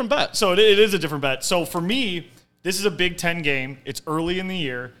a different bet. So it is a different bet. So for me, this is a Big Ten game. It's early in the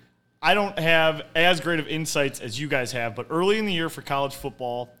year. I don't have as great of insights as you guys have, but early in the year for college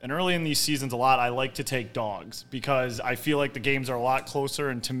football and early in these seasons a lot, I like to take dogs because I feel like the games are a lot closer.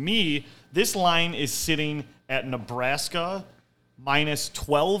 And to me, this line is sitting at Nebraska minus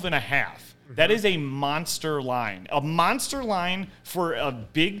 12.5. That is a monster line. A monster line for a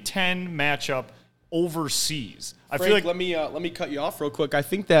Big Ten matchup overseas. Frank, I feel like let me cut you off real quick. I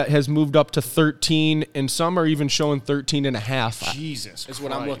think that has moved up to 13, and some are even showing 13.5. Jesus is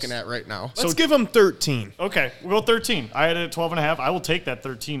what I'm looking at right now. Let's give them 13. Okay, we'll go 13. I had it at 12.5. I will take that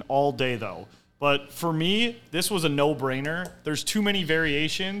 13 all day, though. But for me, this was a no-brainer. There's too many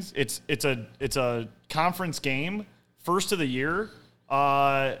variations. It's a conference game, first of the year,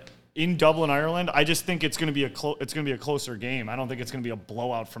 in Dublin, Ireland. I just think it's going to be a closer game. I don't think it's going to be a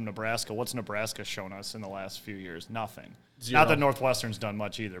blowout from Nebraska. What's Nebraska shown us in the last few years? Nothing. Zero. Not that Northwestern's done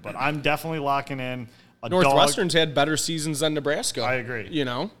much either, but I'm definitely locking in a Northwestern's had better seasons than Nebraska. I agree. You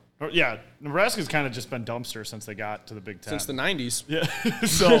know, Yeah, Nebraska's kind of just been dumpster since they got to the Big Ten. since the 90s. Yeah.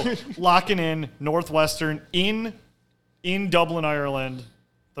 So locking in Northwestern in Dublin, Ireland,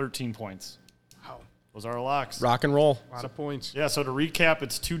 13 points. Wow. Those are our locks. Rock and roll. A lot of points. Yeah, so to recap,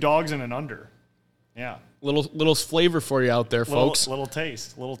 it's 2 dogs and an under. Yeah. Little flavor for you out there, folks. Little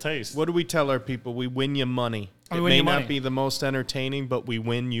taste. What do we tell our people? We win you money. We It win may you not money. be the most entertaining, but we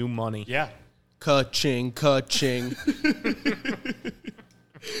win you money. Yeah. Ka-ching, ka-ching.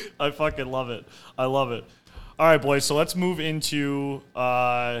 I fucking love it. I love it. All right, boys, so let's move into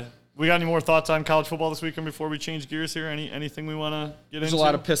we got any more thoughts on college football this weekend before we change gears here? Anything we want to get There's into? a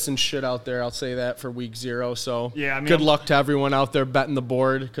lot of pissing shit out there. I'll say that for week 0. So Yeah, I mean, good luck to everyone out there betting the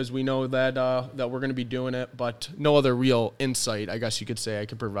board because we know that that we're going to be doing it, but no other real insight, I guess you could say, I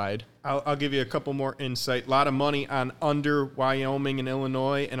could provide. I'll give you a couple more insight. A lot of money on under Wyoming and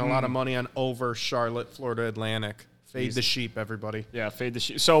Illinois, and a lot of money on over Charlotte, Florida Atlantic. Fade the sheep, everybody. Yeah, fade the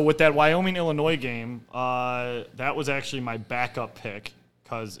sheep. So with that Wyoming-Illinois game, that was actually my backup pick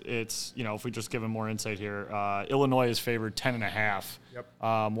because it's, if we just give him more insight here, Illinois is favored 10.5.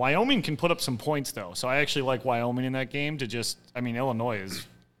 Yep. Wyoming can put up some points, though. So I actually like Wyoming in that game Illinois is,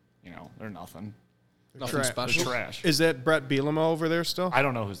 they're nothing. Nothing special. They're trash. Is that Brett Bielema over there still? I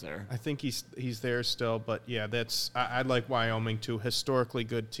don't know who's there. I think he's there still, but yeah, I'd like Wyoming too. Historically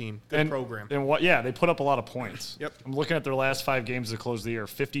good team, good program. And they put up a lot of points. Yep. I'm looking at their last 5 games to close the year,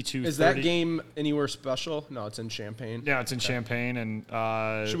 52-30. Is that game anywhere special? No, it's in Champaign. Yeah, it's in Champaign.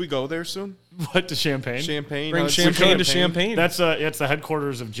 And should we go there soon? What, to Champaign? Champagne. Bring Champagne to Champagne. That's it's the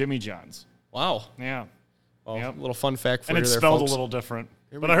headquarters of Jimmy John's. Wow. Yeah. Well, Yep. little fun fact for And you it's there, spelled folks. a little different.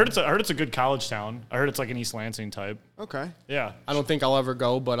 But I heard it's a good college town. I heard it's like an East Lansing type. Okay. Yeah. I don't think I'll ever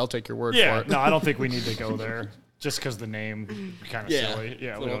go, but I'll take your word for it. No, I don't think we need to go there just because the name kind of silly.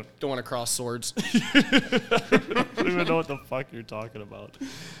 Yeah, we don't want to cross swords. I don't even know what the fuck you're talking about.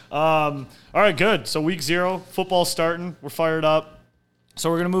 All right, good. So week 0, football starting. We're fired up. So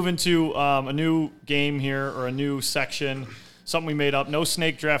we're going to move into a new game here, or a new section, something we made up. No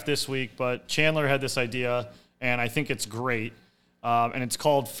snake draft this week, but Chandler had this idea, and I think it's great. And it's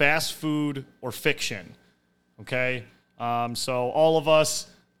called Fast Food or Fiction. Okay? So all of us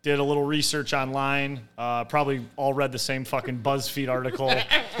did a little research online, probably all read the same fucking BuzzFeed article,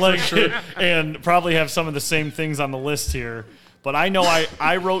 and probably have some of the same things on the list here. But I know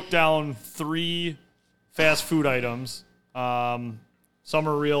I wrote down 3 fast food items. Some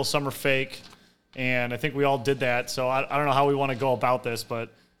are real, some are fake, and I think we all did that. So I don't know how we want to go about this,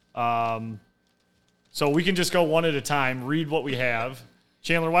 but so we can just go one at a time, read what we have,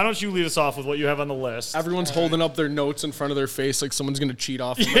 Chandler, why don't you lead us off with what you have on the list? Everyone's holding up their notes in front of their face like someone's going to cheat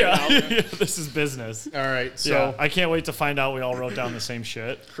off them right now. Yeah, this is business. All right, so yeah, I can't wait to find out we all wrote down the same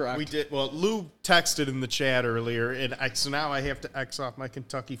shit. Correct. we did. Well, Lou texted in the chat earlier, and so now I have to X off my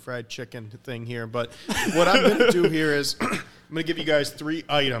Kentucky Fried Chicken thing here. But what I'm going to do here is I'm going to give you guys 3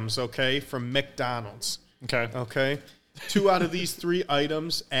 items, okay, from McDonald's. Okay. 2 out of these 3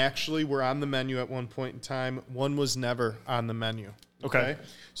 items actually were on the menu at one point in time. One was never on the menu. Okay.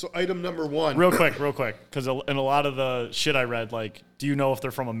 So item number 1. Real quick, because in a lot of the shit I read, like, do you know if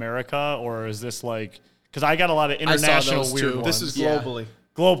they're from America or is this like? Because I got a lot of international weird ones. This is globally.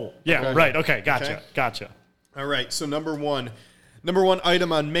 Global. Yeah. Okay. Right. Okay. Gotcha. All right. So number one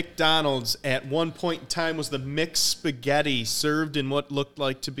item on McDonald's at one point in time was the mixed spaghetti served in what looked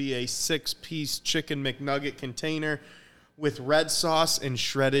like to be a 6-piece chicken McNugget container with red sauce and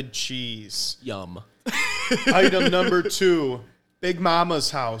shredded cheese. Yum. Item number 2, Big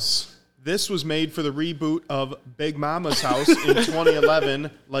Mama's House. This was made for the reboot of Big Mama's House in 2011,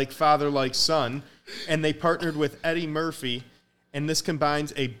 Like Father, Like Son, and they partnered with Eddie Murphy, and this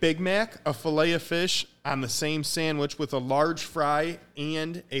combines a Big Mac, a filet of fish on the same sandwich with a large fry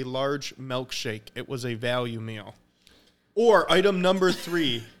and a large milkshake. It was a value meal. Or item number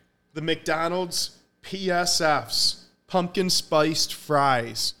 3, the McDonald's PSFs, pumpkin spiced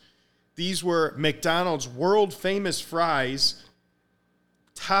fries. These were McDonald's world-famous fries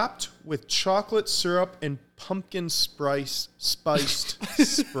topped with chocolate syrup and pumpkin spiced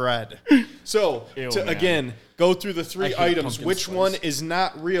spread. So, again, go through the 3 items. Which one is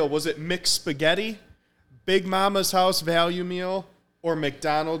not real? Was it mixed spaghetti, Big Mama's House value meal, or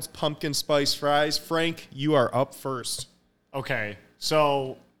McDonald's pumpkin spice fries? Frank, you are up first. Okay,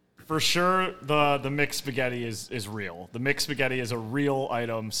 so for sure the mixed spaghetti is real. The mixed spaghetti is a real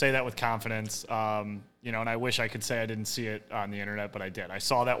item. Say that with confidence. And I wish I could say I didn't see it on the internet, but I did. I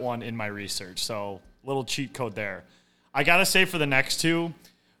saw that one in my research, so little cheat code there. I gotta say for the next 2,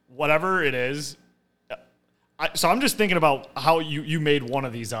 whatever it is, so I'm just thinking about how you made one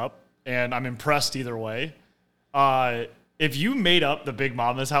of these up, and I'm impressed either way. If you made up the Big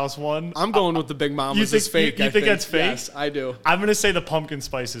Mama's House one, I'm going with the Big Mama's is fake. You think that's fake? Yes, I do. I'm going to say the pumpkin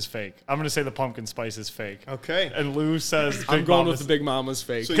spice is fake. Okay. And Lou says I'm going with the Big Mama's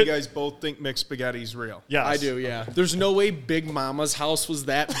fake. So you guys both think mixed spaghetti is real? Yes. I do, yeah. There's no way Big Mama's House was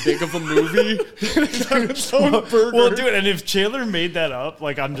that big of a movie. Well, dude, and if Chandler made that up,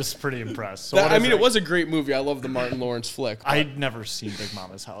 like, I'm just pretty impressed. So it was a great movie. I love the Martin Lawrence flick. I'd never seen Big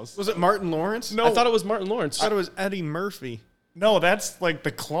Mama's House. Was it Martin Lawrence? No. I thought it was Martin Lawrence. I thought it was Eddie Murphy. No, that's like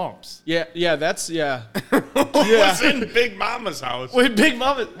the Clumps. Yeah, that's. Was in Big Mama's House. Wait, Big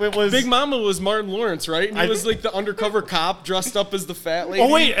Mama was Martin Lawrence, right? And he was like the undercover cop dressed up as the fat lady. Oh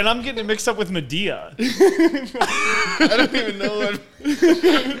wait, and I'm getting it mixed up with Medea. I don't even know that.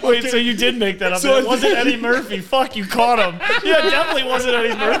 Wait, so you did make that up? So it wasn't Eddie Murphy. Fuck, you caught him. Yeah, it definitely wasn't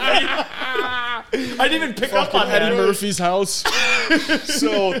Eddie Murphy. I didn't even pick up on Eddie Murphy's house.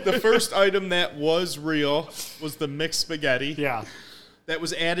 So the first item that was real was the mixed spaghetti. Yeah. That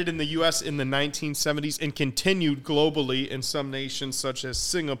was added in the U.S. in the 1970s and continued globally in some nations such as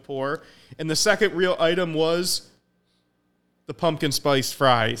Singapore. And the second real item was the pumpkin spice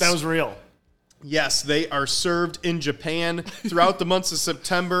fries. That was real. Yes, they are served in Japan throughout the months of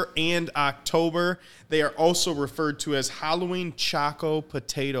September and October. They are also referred to as Halloween Choco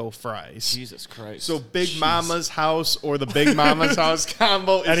Potato Fries. Jesus Christ. So Big Mama's House or the Big Mama's House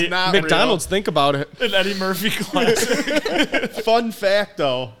combo is not McDonald's, real. Think about it. An Eddie Murphy classic. Fun fact,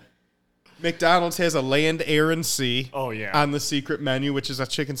 though. McDonald's has a land, air, and sea on the secret menu, which is a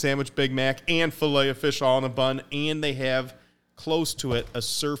chicken sandwich, Big Mac, and filet of fish all in a bun. And they have close to it a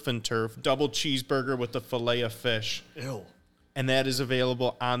surf and turf double cheeseburger with the filet of fish. Ew. And that is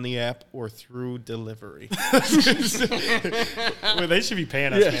available on the app or through delivery. Well, they should be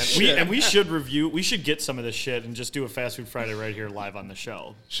paying us, man. We should get some of this shit and just do a Fast Food Friday right here live on the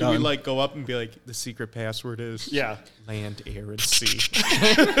show. Should we go up and be like, the secret password is land, air, and sea.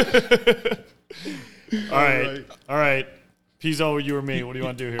 All right. Pizzo, you or me? What do you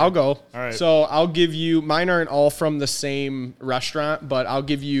want to do here? I'll go. All right. So I'll give you, mine aren't all from the same restaurant, but I'll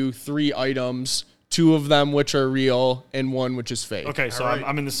give you 3 items, 2 of them which are real and 1 which is fake. Okay, so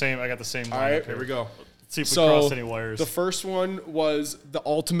I'm in the same, I got the same line. All right, here we go. Let's see if we cross any wires. The first one was the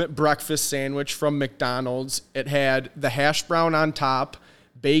ultimate breakfast sandwich from McDonald's. It had the hash brown on top,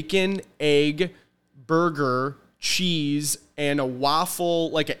 bacon, egg, burger, cheese, and a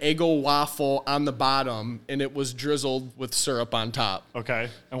waffle, like an Eggo waffle on the bottom, and it was drizzled with syrup on top. Okay.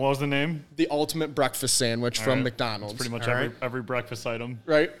 And what was the name? The ultimate breakfast sandwich from McDonald's. That's pretty much every breakfast item.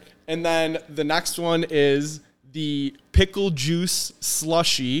 Right. And then the next one is the pickle juice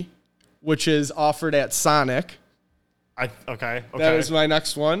slushy, which is offered at Sonic. Okay. That is my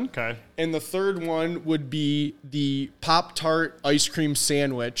next one. Okay. And the third one would be the Pop-Tart ice cream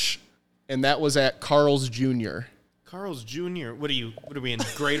sandwich, and that was at Carl's Jr. Carl's Jr. What are we in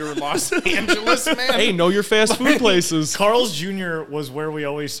Greater Los Angeles, man? Hey, know your fast food places. Carl's Jr. was where we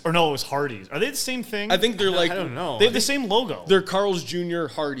always, or no, it was Hardee's. Are they the same thing? I think they're like, I don't know. They have the same logo. They're Carl's Jr.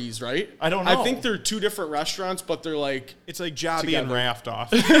 Hardee's, right? I don't know. I think they're two different restaurants, but they're like... It's like Jobby and Raftoff.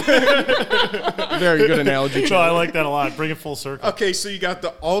 Very good analogy. So I like that a lot. Bring it full circle. Okay, so you got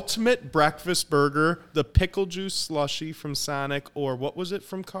the ultimate breakfast burger, the pickle juice slushy from Sonic, or what was it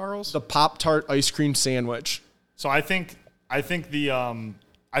from Carl's? The Pop-Tart ice cream sandwich. So I think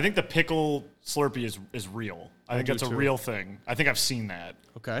the pickle Slurpee is real. I think that's a real thing. I think I've seen that.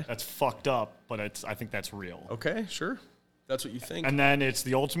 Okay. That's fucked up, but I think that's real. Okay, sure. That's what you think. And then it's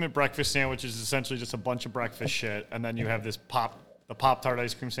the ultimate breakfast sandwich is essentially just a bunch of breakfast shit, and then you have the Pop-Tart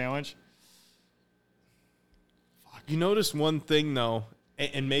ice cream sandwich. You noticed one thing though,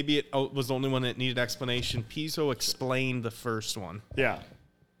 and maybe it was the only one that needed explanation. Pizzo explained the first one. Yeah.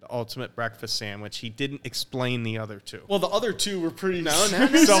 The ultimate breakfast sandwich. He didn't explain the other two. Well, the other two were pretty... No.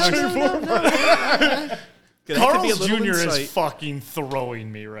 Carl's Jr. is fucking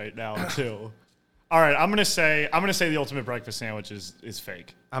throwing me right now, too. All right, I'm gonna say the ultimate breakfast sandwich is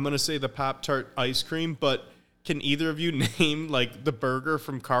fake. I'm gonna say the Pop-Tart ice cream, but can either of you name like the burger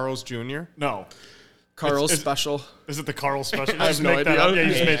from Carl's Jr.? No. Carl's special. Is it the Carl's special? I have no idea. Yeah, you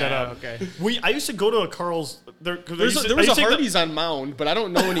just made that up. Okay. I used to go to a Carl's. There was a Hardee's on Mound, but I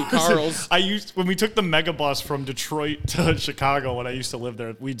don't know any Carl's. When we took the mega bus from Detroit to Chicago when I used to live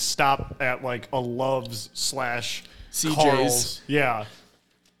there, we'd stop at like a Love's / CJ's. Carl's. Yeah.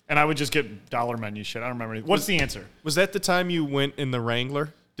 And I would just get dollar menu shit. I don't remember anything. What's the answer? Was that the time you went in the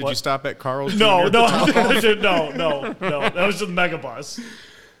Wrangler? Did you stop at Carl's? No. That was just the mega bus.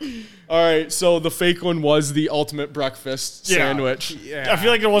 All right, so the fake one was the ultimate breakfast sandwich. Yeah. I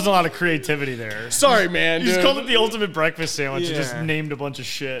feel like there wasn't a lot of creativity there. Sorry, man. You just called it the ultimate breakfast sandwich and just named a bunch of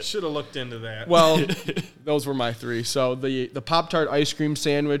shit. Should have looked into that. Well, those were my three. So the Pop-Tart ice cream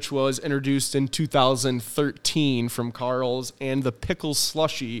sandwich was introduced in 2013 from Carl's, and the pickle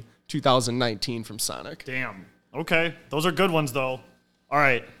slushy 2019 from Sonic. Damn. Okay. Those are good ones, though. All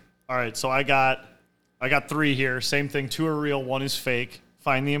right. So I got three here. Same thing. Two are real. One is fake.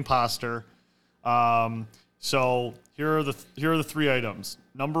 Find the imposter. So here are the three items.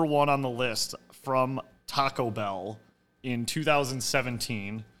 Number one on the list from Taco Bell in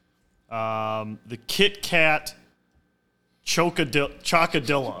 2017. The Kit Kat Chocadilla.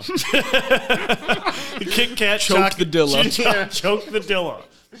 The Kit Kat Choke the Dilla.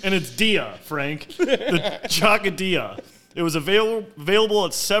 And it's Dia, Frank. The Chocadilla. It was available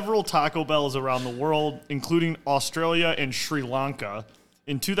at several Taco Bells around the world, including Australia and Sri Lanka.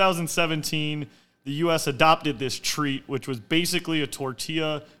 In 2017, the U.S. adopted this treat, which was basically a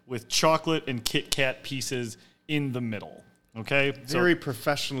tortilla with chocolate and Kit Kat pieces in the middle. Okay? Very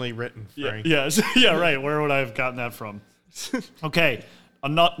professionally written, Frank. Yes. Yeah, right. Where would I have gotten that from? Okay.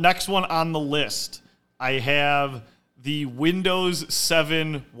 Next one on the list, I have the Windows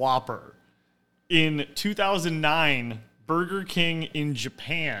 7 Whopper. In 2009, Burger King in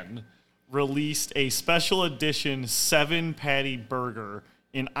Japan released a special edition 7-patty burger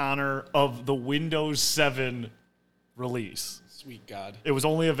in honor of the Windows 7 release. Sweet God. It was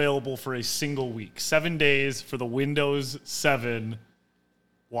only available for a single week. 7 days for the Windows 7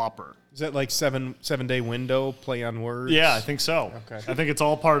 Whopper. Is that like seven-day window, play on words? Yeah, I think so. Okay. I think it's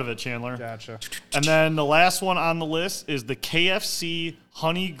all part of it, Chandler. Gotcha. And then the last one on the list is the KFC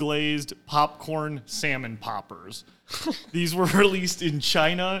honey glazed popcorn salmon poppers. These were released in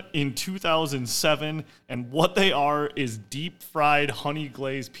China in 2007, and what they are is deep fried honey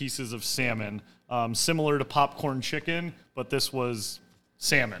glazed pieces of salmon, similar to popcorn chicken, but this was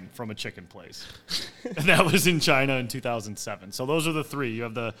salmon from a chicken place. And that was in China in 2007. So those are the three. You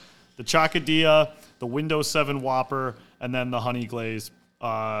have the Chocadilla, the Windows 7 Whopper, and then the honey glazed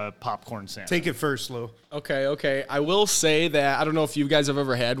popcorn salmon. Take it first, Lou. Okay. I will say that I don't know if you guys have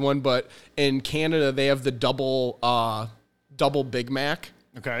ever had one, but in Canada they have the double Big Mac.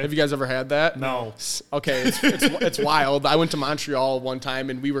 Okay. Have you guys ever had that? No. Okay, it's wild. I went to Montreal one time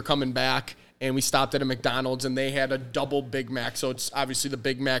and we were coming back and we stopped at a McDonald's and they had a double Big Mac. So it's obviously the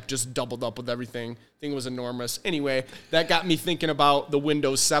Big Mac just doubled up with everything. Thing was enormous. Anyway, that got me thinking about the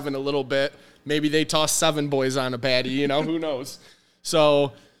Windows 7 a little bit. Maybe they tossed 7 boys on a baddie, who knows?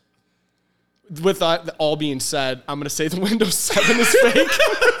 So with that all being said, I'm going to say the Windows 7 is fake.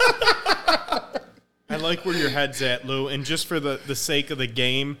 I like where your head's at, Lou. And just for the sake of the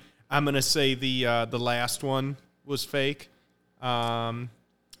game, I'm going to say the last one was fake,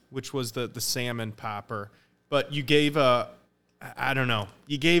 which was the salmon popper. But you gave a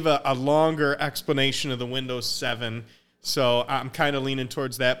longer explanation of the Windows 7. So I'm kind of leaning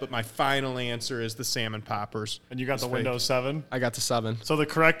towards that, but my final answer is the salmon poppers. And you got the fake. Windows 7? I got the 7. So the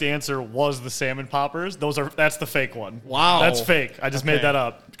correct answer was the salmon poppers. That's the fake one. Wow. That's fake. I just made that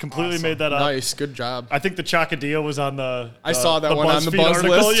up. Completely made that up. Nice. Good job. I think the Chocodillo was on the I saw that one on the BuzzFeed Buzz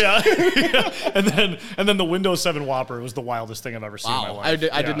article. list. Yeah. And then the Windows 7 Whopper was the wildest thing I've ever seen in my Wow. life.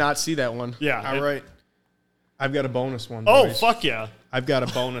 I did not see that one. Yeah. All right. I've got a bonus one. Oh, boys. fuck yeah. I've got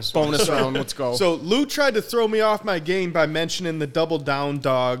a bonus Bonus round. Let's go. So Lou tried to throw me off my game by mentioning the double down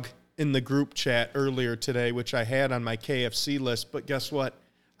dog in the group chat earlier today, which I had on my KFC list. But guess what?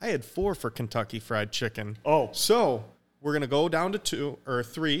 I had 4 for Kentucky Fried Chicken. Oh. So we're going to go down to 2 or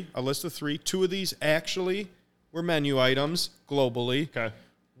 3, a list of 3. 2 of these actually were menu items globally. Okay.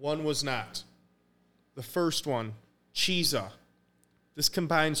 1 was not. The first one, Cheesa. This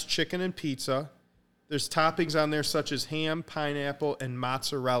combines chicken and pizza. There's toppings on there such as ham, pineapple, and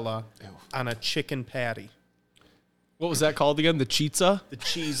mozzarella on a chicken patty. What was that called again? The Cheeza? The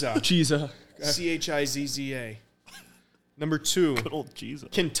Cheesa. Cheeza. Chizza. Number 2. Good old Cheesa.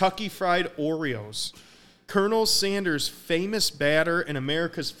 Kentucky Fried Oreos. Colonel Sanders' famous batter and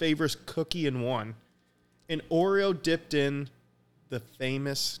America's favorite cookie in one. An Oreo dipped in the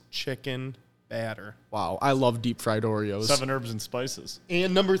famous chicken batter. Wow. I love deep fried Oreos. 7 herbs and spices.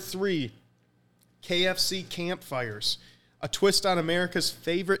 And number 3, KFC campfires. A twist on America's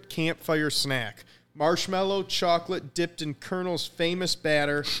favorite campfire snack. Marshmallow chocolate dipped in Colonel's famous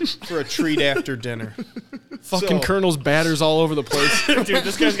batter for a treat after dinner. Fucking Colonel's batter's all over the place. Dude,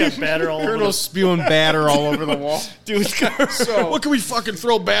 this guy's got batter all over Colonel's spewing batter all over the wall. Dude, So What can we fucking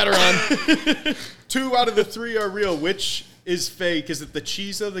throw batter on? 2 out of the 3 are real. Which is fake? Is it the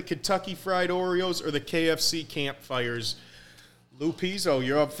Cheesa, the Kentucky Fried Oreos, or the KFC campfires? Lou Pizzo,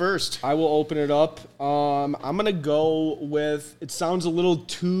 you're up first. I will open it up. I'm going to go with, it sounds a little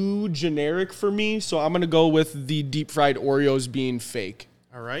too generic for me, so I'm going to go with the deep fried Oreos being fake.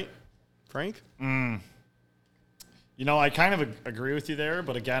 All right. Frank? You know, I kind of agree with you there,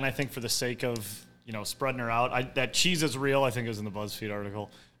 but again, I think for the sake of, spreading her out, that cheese is real. I think it was in the BuzzFeed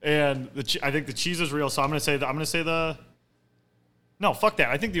article. And I think the cheese is real, so I'm going to say no, fuck that.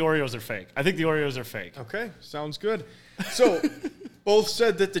 I think the Oreos are fake. Okay, sounds good. So, both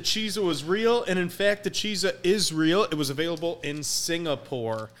said that the Cheesa was real, and in fact, the Cheesa is real. It was available in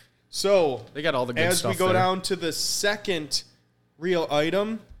Singapore. So, They got all the good stuff as we go there. down to the second real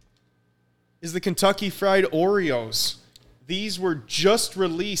item, is the Kentucky Fried Oreos. These were just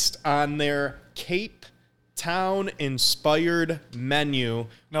released on their Cape Town-inspired menu,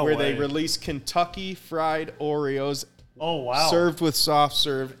 where they released Kentucky Fried Oreos. Oh, wow. Served with soft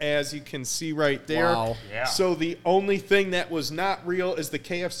serve, as you can see right there. Wow. Yeah. So the only thing that was not real is the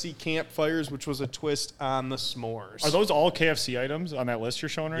KFC campfires, which was a twist on the s'mores. Are those all KFC items on that list you're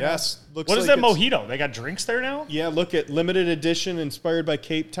showing right Yes. now? Looks What is like that it's- mojito? They got drinks there now? Yeah, look at limited edition inspired by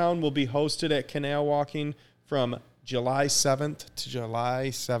Cape Town will be hosted at Canal Walking from July 7th to July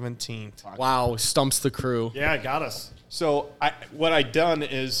 17th. Wow, stumps the crew. Yeah, got us. So what I done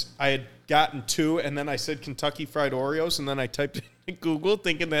is I had gotten 2, and then I said Kentucky Fried Oreos, and then I typed it in Google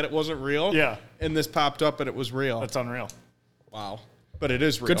thinking that it wasn't real. Yeah. And this popped up, and it was real. That's unreal. Wow. But it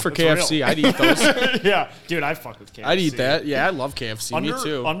is real. Good for It's KFC. real. I'd eat those. Yeah, dude, I fuck with KFC. I'd eat that. Yeah, I love KFC. Me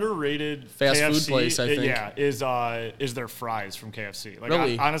too. Underrated Fast food KFC, place, I think. is their fries from KFC. Like,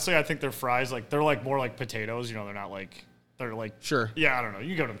 Really? honestly, I think their fries, they're like more like potatoes. They're not like, they're like, Sure. Yeah, I don't know.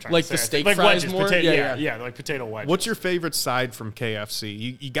 You get what I'm trying Like to say. the steak like fries wedges, more? Potato, Yeah. yeah, like potato wedges. What's your favorite side from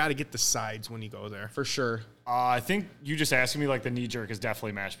KFC? You got to get the sides when you go there. For sure. I think you just asking me like the knee jerk is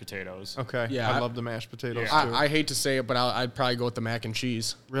definitely mashed potatoes. Okay. Yeah, I love the mashed potatoes Yeah. too. I hate to say it, but I'd probably go with the mac and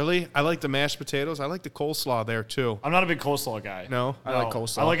cheese. Really? I like the mashed potatoes. I like the coleslaw there too. I'm not a big coleslaw guy. No? I like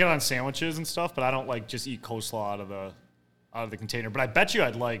coleslaw. I like it on sandwiches and stuff, but I don't like just eat coleslaw out of the container. But I bet you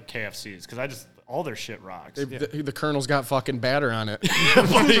I'd like KFC's because all their shit rocks. The Colonel's got fucking batter on it.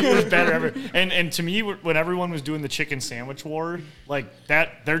 It was better ever. And to me, when everyone was doing the chicken sandwich war, like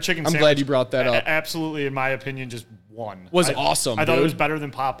their chicken I'm sandwich. glad you brought that up. Absolutely, in my opinion, just won. Was awesome, I thought it dude. was better than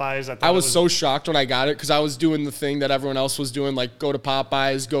Popeyes. I was so shocked when I got it because I was doing the thing that everyone else was doing, like go to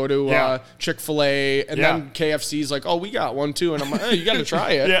Popeyes, go to Chick-fil-A, and then KFC's like, oh, we got one too. And I'm like, hey, you got to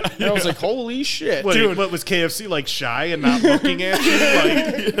try it. And I was like, holy shit. Dude, what was KFC like shy and not looking at you?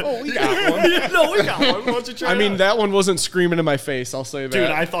 Like, oh, we got one. No, we got one. Why don't you try I it mean, out? that one wasn't screaming in my face. I'll say that. Dude,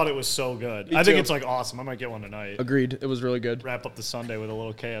 I thought it was so good. I think it's like awesome. I might get one tonight. Agreed. It was really good. Wrap up the Sunday with a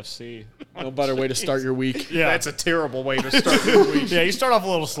little KFC. No better way to start your week. Yeah, That's a terrible terrible way to start the week. Yeah, you start off a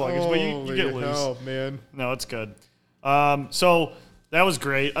little sluggish, but you get loose. Oh, man. No, it's good. So that was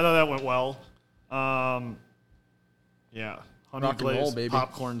great. I thought that went well. Yeah. Honey Rock and roll, glazed baby.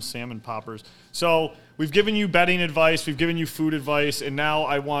 popcorn salmon poppers. So we've given you betting advice. We've given you food advice. And now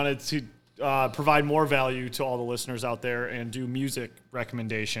I wanted to provide more value to all the listeners out there and do music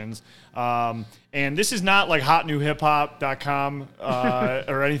recommendations. And this is not like hotnewhiphop.com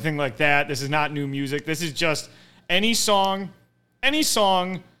or anything like that. This is not new music. This is just any song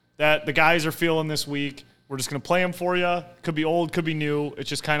that the guys are feeling this week. We're just going to play them for you. Could be old, could be new. It's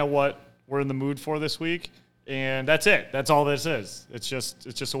just kind of what we're in the mood for this week. And that's it. That's all this is. It's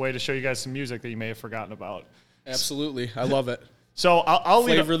just a way to show you guys some music that you may have forgotten about. Absolutely. I love it. So I'll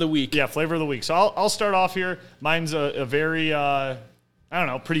lead Flavor of the week. Yeah, flavor of the week. So I'll start off here. Mine's a very,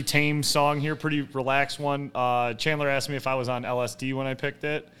 pretty tame song here, pretty relaxed one. Chandler asked me if I was on LSD when I picked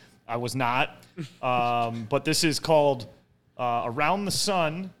it. I was not. But this is called Around the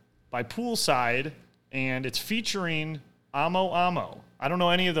Sun by Poolside, and it's featuring Amo Amo. I don't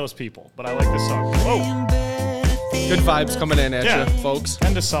know any of those people, but I like this song. Whoa. Good vibes coming in at you, folks.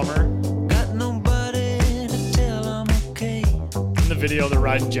 End of summer. In the video, they're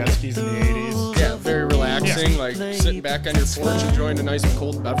riding jet skis in the 80s. Yeah, very relaxing. Like sitting back on your porch, enjoying a nice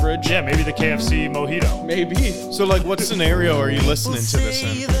cold beverage. Yeah, maybe the KFC mojito. Maybe. So, like, what scenario are you listening to this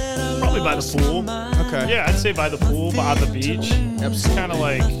in? Probably by the pool. Okay. Yeah, I'd say by the pool, on the beach. It's kind of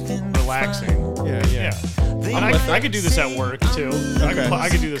like relaxing. Yeah. And I could do this at work too. Okay. I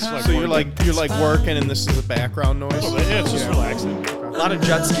could do this. Like so you're like working, and this is a background noise. Yeah, it's just relaxing. A lot of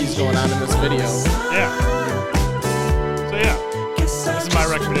jet skis going on in this video. Yeah. So yeah, this is my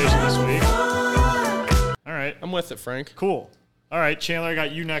recommendation this week. All right, I'm with it, Frank. Cool. All right, Chandler, I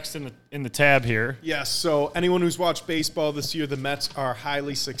got you next in the tab here. Yes, so anyone who's watched baseball this year, the Mets are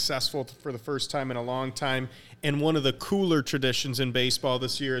highly successful for the first time in a long time. And one of the cooler traditions in baseball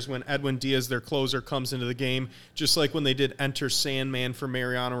this year is when Edwin Diaz, their closer, comes into the game. Just like when they did Enter Sandman for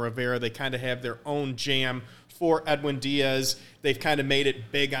Mariano Rivera, they kind of have their own jam for Edwin Diaz. They've kind of made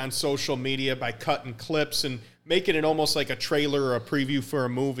it big on social media by cutting clips and making it almost like a trailer or a preview for a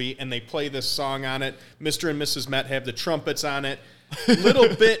movie, and they play this song on it. Mr. and Mrs. Met have the trumpets on it.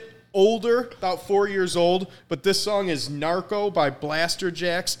 Little bit older, about 4 years old, but this song is Narco by Blaster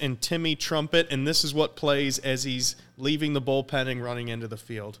Jacks and Timmy Trumpet, and this is what plays as he's leaving the bullpen and running into the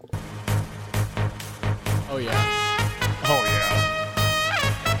field. Oh, yeah. Oh, yeah.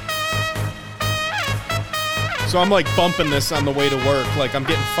 So I'm like bumping this on the way to work. Like I'm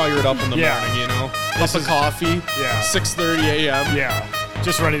getting fired up in the morning, you know? Cup of coffee. Yeah. 6:30 a.m. Yeah.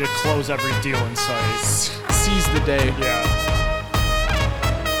 Just ready to close every deal in sight. Seize the day. Yeah.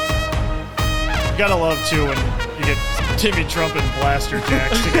 You gotta love, too, when you get Timmy Trumpet and Blaster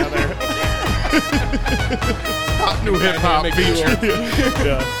Jacks together. Hot new hip-hop feature.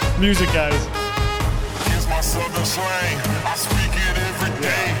 Yeah. Music, guys. Here's my southern slang. I speak it every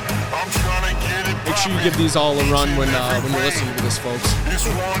day. I'm trying to get it. Make sure you give these all a run when you're listening to this, folks. It's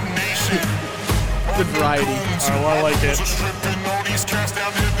one nation. Good variety. All right, well, I like it. I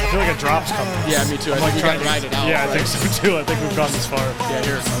feel like a drop's coming. Yeah, me too. I think we gotta ride it out. Yeah, right? I think so, too. I think we've gone this far. Yeah,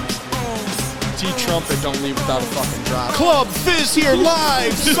 here it comes. T-Trumpet don't leave without a fucking drop. Club Fizz here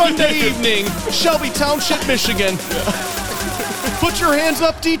live Sunday evening, Shelby Township, Michigan. Put your hands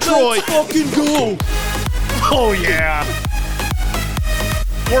up, Detroit. Let's fucking go. Oh, yeah.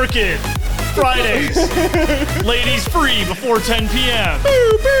 Work it. Fridays. Ladies free before 10 p.m.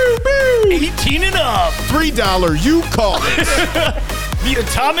 Boo, boo, boo. 18 and up. $3, you call it. The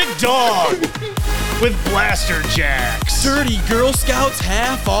Atomic Dog with Blaster Jacks. Dirty Girl Scouts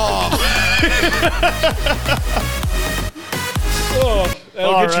half off.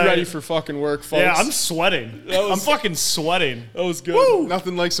 That'll get you ready for fucking work, folks. Yeah, I'm sweating. I'm fucking sweating. That was good. Woo.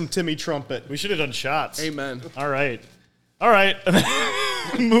 Nothing like some Timmy Trumpet. We should have done shots. Amen. All right.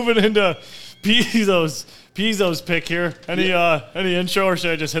 Moving into Pizzo's pick here. Any intro, or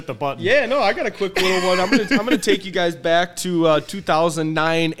should I just hit the button? Yeah, no, I got a quick little one. I'm gonna take you guys back to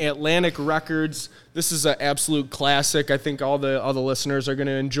 2009 Atlantic Records. This is an absolute classic. I think all the listeners are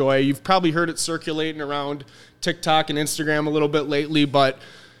gonna enjoy. You've probably heard it circulating around TikTok and Instagram a little bit lately, but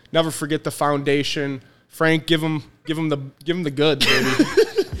never forget the foundation. Frank, give him the goods, baby.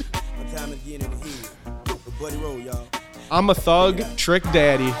 I'm a thug, Trick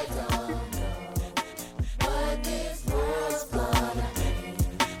Daddy.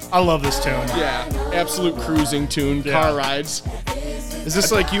 I love this tune. Yeah, absolute cruising tune, car rides. Is this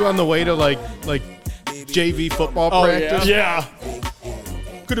like you on the way to like JV football practice? Yeah.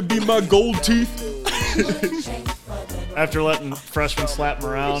 Could it be my gold teeth? After letting freshmen slap him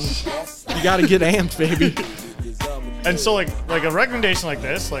around. You gotta get amped, baby. And so like a recommendation like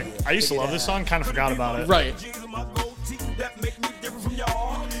this, like I used to love this song, kind of forgot about it. Right.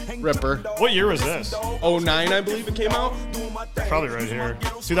 Ripper. What year was this? 09, I believe it came out. Probably right here.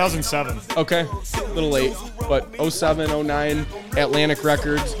 2007. Okay. A little late. But 07, 09, Atlantic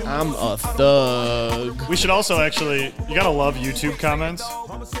Records. I'm a thug. We should also actually, you gotta love YouTube comments.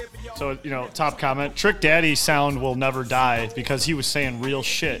 So, top comment, Trick Daddy sound will never die because he was saying real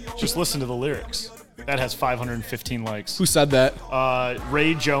shit. Just listen to the lyrics. That has 515 likes. Who said that?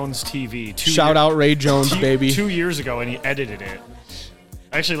 Ray Jones TV. Shout out Ray Jones, baby. 2 years ago, and he edited it.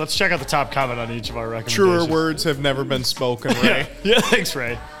 Actually, let's check out the top comment on each of our recommendations. Truer words have never been spoken, Ray. Yeah, thanks,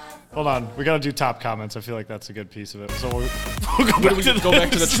 Ray. Hold on. We got to do top comments. I feel like that's a good piece of it. So we'll go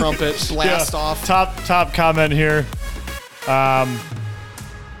back to the trumpet, blast off. Top comment here.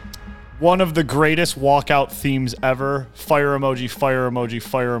 One of the greatest walkout themes ever. Fire emoji, fire emoji,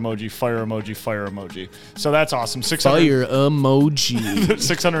 fire emoji, fire emoji, fire emoji. So that's awesome. Fire emoji.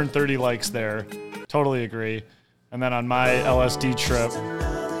 630 likes there. Totally agree. And then on my LSD trip,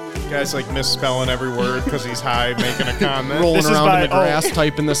 guy's like misspelling every word because he's high making a comment. Rolling around in the grass,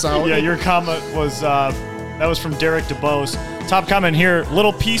 typing this out. Yeah, your comment was that was from Derek DeBose. Top comment here: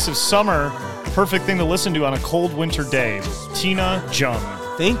 little piece of summer, perfect thing to listen to on a cold winter day. Tina Jung.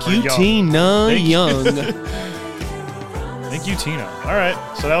 Thank you, Tina Young. Thank you, Tina. All right,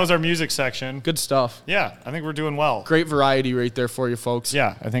 so that was our music section. Good stuff. Yeah, I think we're doing well. Great variety right there for you folks.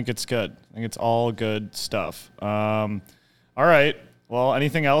 Yeah, I think it's good. I think it's all good stuff. All right. Well,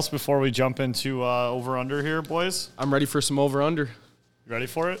 anything else before we jump into over-under here, boys? I'm ready for some over-under. You ready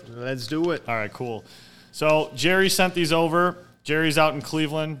for it? Let's do it. All right, cool. So Jerry sent these over. Jerry's out in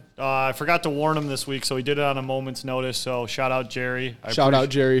Cleveland. I forgot to warn him this week, so he did it on a moment's notice. So shout out Jerry. Shout out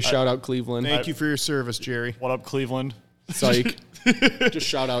Jerry. Shout out Cleveland. Thank you for your service, Jerry. What up, Cleveland? Psych. Just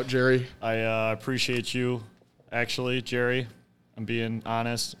shout out Jerry. I appreciate you, actually, Jerry. I'm being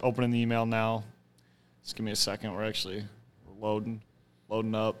honest. Opening the email now. Just give me a second. We're loading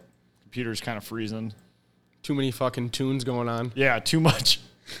up. Computer's kind of freezing. Too many fucking tunes going on. Yeah, too much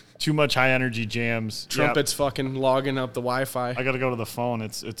high energy jams. Trumpet's fucking logging up the Wi-Fi. I got to go to the phone.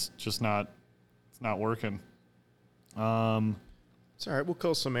 It's just not working. It's all right. We'll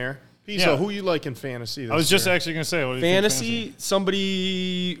kill some air. Pizzo, Yeah. Who you like in fantasy? I was just actually gonna say, what do you fantasy, think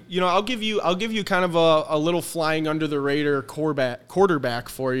somebody. I'll give you kind of a little flying under the radar quarterback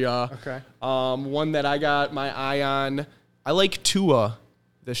for you. Okay. One that I got my eye on. I like Tua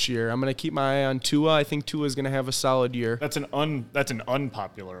this year. I'm gonna keep my eye on Tua. I think Tua is gonna have a solid year. That's an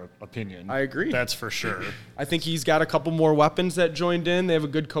unpopular opinion. I agree. That's for sure. I think he's got a couple more weapons that joined in. They have a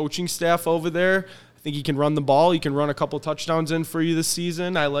good coaching staff over there. I think he can run the ball. He can run a couple touchdowns in for you this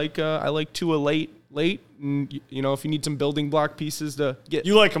season. I like Tua late. And, if you need some building block pieces to get,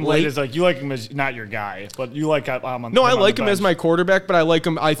 You like him late as you like him as not your guy, but you like on. No, I like him as my quarterback, but I like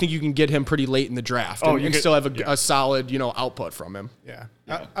him. I think you can get him pretty late in the draft and still have a solid output from him. Yeah.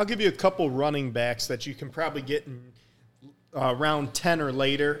 I'll give you a couple running backs that you can probably get in round 10 or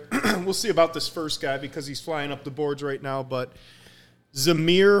later. We'll see about this first guy because he's flying up the boards right now, but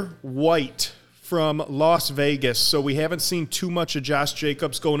Zamir White from Las Vegas. So we haven't seen too much of Josh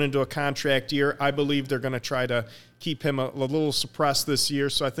Jacobs going into a contract year. I believe they're going to try to keep him a little suppressed this year.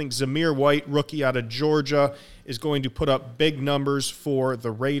 So I think Zamir White, rookie out of Georgia, is going to put up big numbers for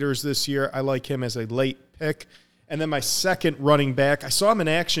the Raiders this year. I like him as a late pick. And then my second running back, I saw him in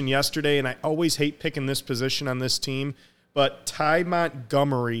action yesterday, and I always hate picking this position on this team, but Ty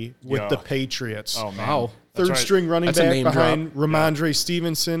Montgomery with the Patriots. Oh, man. Wow. Third string running back behind drop. Ramondre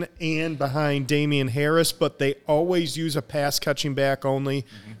Stevenson and behind Damian Harris, but they always use a pass-catching back only,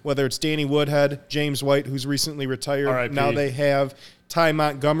 whether it's Danny Woodhead, James White, who's recently retired. R.I.P. Now they have Ty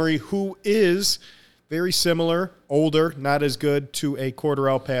Montgomery, who is very similar, older, not as good, to a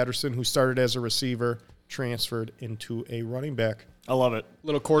Cordarrelle Patterson, who started as a receiver, transferred into a running back. I love it.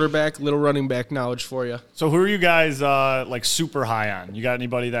 Little quarterback, little running back knowledge for you. So who are you guys super high on? You got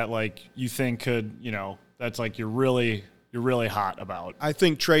anybody that you think could that's you're really hot about? I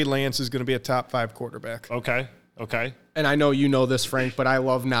think Trey Lance is going to be a top 5 quarterback. Okay. And I know you know this, Frank, but I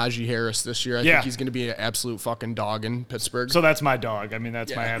love Najee Harris this year. I think he's going to be an absolute fucking dog in Pittsburgh. So that's my dog. I mean,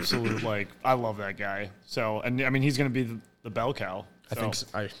 that's my absolute I love that guy. So and I mean he's going to be the bell cow. I think so.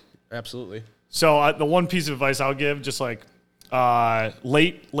 Absolutely. So the one piece of advice I'll give, just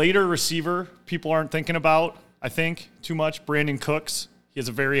later receiver, people aren't thinking about, I think, too much. Brandon Cooks, he has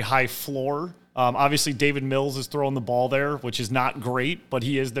a very high floor. Obviously, David Mills is throwing the ball there, which is not great, but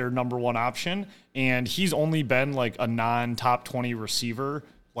he is their number one option. And he's only been a non-top 20 receiver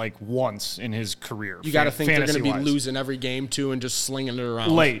like once in his career. You got to think they're going to be fantasy-wise. losing every game too and just slinging it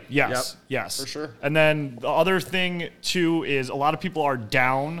around. Late, yes, Yep, yes. for sure. And then the other thing, too, is a lot of people are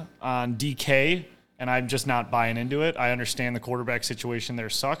down on DK, and I'm just not buying into it. I understand the quarterback situation there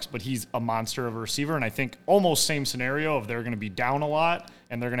sucks, but he's a monster of a receiver, and I think almost same scenario of they're going to be down a lot,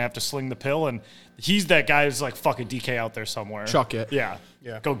 and they're going to have to sling the pill, and he's that guy who's like, fuck it, DK out there somewhere. Chuck it. Yeah,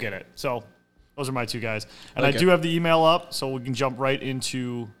 go get it. So those are my two guys. And I Okay. do have the email up, so we can jump right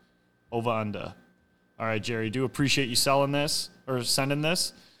into Over-Under. All right, Jerry, do appreciate you selling this or sending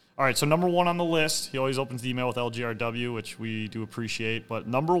this. All right, so number one on the list, he always opens the email with LGRW, which we do appreciate. But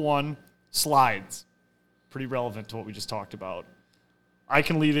number one, slides. Pretty relevant to what we just talked about. I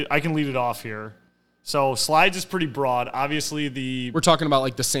can lead it off here. So slides is pretty broad. Obviously, We're talking about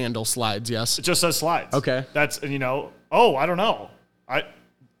like the sandal slides, yes? it just says slides. Okay. That's, I don't know.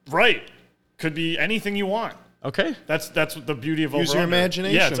 Right. Could be anything you want. Okay. That's the beauty of Use your over-under.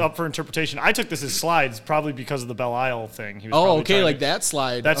 imagination. Yeah, it's up for interpretation. I took this as slides probably because of the Belle Isle thing. He was Oh, probably okay, trying like to- that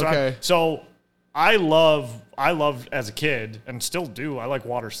slide. That's okay. right. So I loved as a kid and still do. I like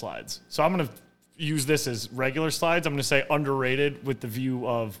water slides. So I'm going to use this as regular slides. I'm going to say underrated with the view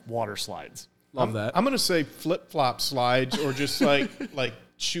of water slides. Love that. I'm gonna say flip-flop slides or just like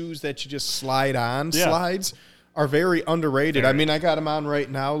shoes that you just slide on. Yeah. Slides are very underrated. I mean, I got them on right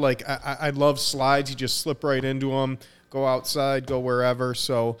now. Like I love slides. You just slip right into them, go outside, go wherever.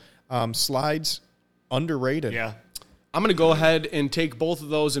 So slides underrated. Yeah. I'm going to go ahead and take both of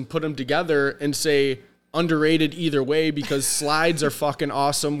those and put them together and say underrated either way because slides are fucking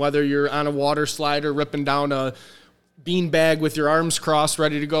awesome, whether you're on a water slide or ripping down a beanbag with your arms crossed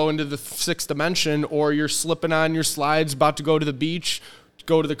ready to go into the sixth dimension, or you're slipping on your slides about to go to the beach,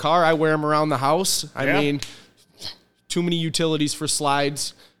 go to the car. I wear them around the house. I mean, too many utilities for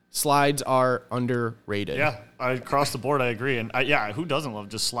slides. Slides are underrated. Yeah. Across the board, I agree. And who doesn't love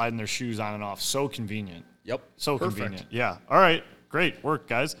just sliding their shoes on and off? So convenient. Yep. So convenient. Yeah. All right. Great work,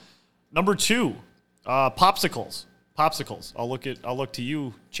 guys. Number two, popsicles. Popsicles. I'll look to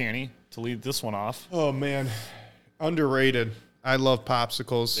you, Channy, to lead this one off. Oh man, underrated. I love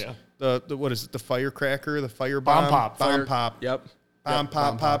popsicles. Yeah. The what is it? The firecracker, the fire bomb, Bomb pop. pop. Yep. Bomb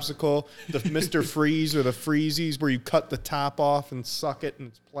pop popsicle, the Mr. Freeze or the Freezies where you cut the top off and suck it and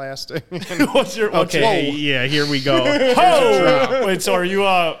it's plastic. What's your Yeah, here we go. Wait, so are you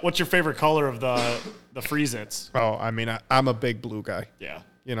what's your favorite color of the Freeze-Its? Oh, I mean, I'm a big blue guy. Yeah.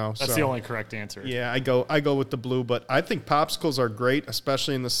 That's the only correct answer. Yeah, I go with the blue, but I think popsicles are great,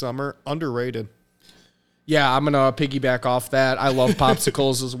 especially in the summer. Underrated. Yeah, I'm going to piggyback off that. I love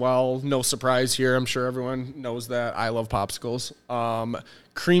popsicles as well. No surprise here. I'm sure everyone knows that. I love popsicles.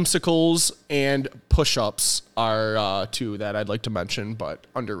 Creamsicles and push-ups are two that I'd like to mention, but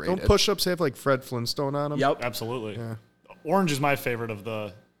underrated. Don't push-ups have like Fred Flintstone on them? Yep. Absolutely. Yeah. Orange is my favorite of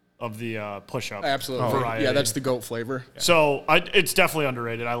the push-up. Absolutely. variety. Yeah, that's the goat flavor. Yeah. So it's definitely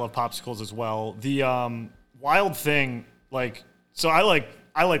underrated. I love popsicles as well. The wild thing, I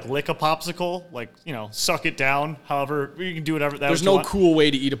like lick a popsicle, suck it down. However, you can do whatever. There's no cool way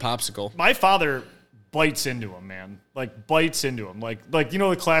to eat a popsicle. My father bites into them, man. Bites into them. Like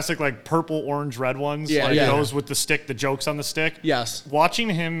the classic purple, orange, red ones. Yeah, those with the stick, the jokes on the stick. Yes. Watching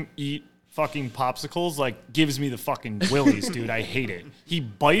him eat fucking popsicles gives me the fucking willies, dude. I hate it. He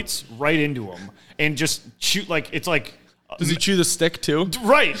bites right into them and just chew it's like. Does he chew the stick too?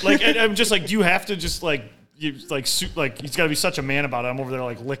 Right. And I'm just do you have to just he's got to be such a man about it. I'm over there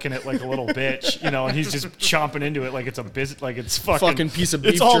licking it like a little bitch, and he's just chomping into it like it's a business, like it's fucking piece of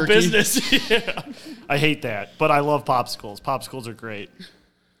beef It's all jerky. business. Yeah. I hate that, but I love popsicles. Popsicles are great.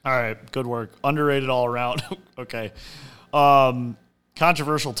 All right, good work. Underrated all around. Okay.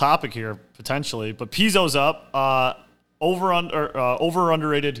 Controversial topic here potentially, but Pizzo's up. Over or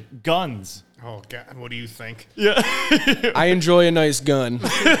underrated guns. Oh God, what do you think? Yeah. I enjoy a nice gun.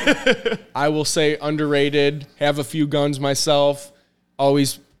 I will say underrated. Have a few guns myself.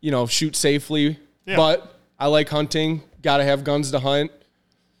 Always, shoot safely. Yeah. But I like hunting. Got to have guns to hunt.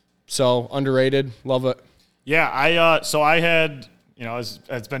 So underrated. Love it. Yeah, I had,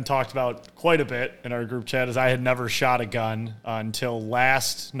 it's been talked about quite a bit in our group chat, as I had never shot a gun until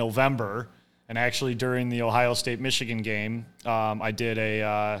last November. And actually during the Ohio State-Michigan game, I did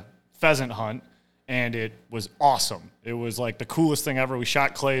a pheasant hunt, and it was awesome. It was the coolest thing ever. We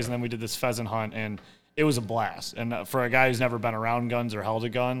shot clays, and then we did this pheasant hunt, and it was a blast. And for a guy who's never been around guns or held a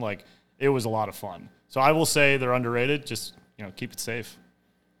gun, it was a lot of fun. So I will say they're underrated. Just, keep it safe.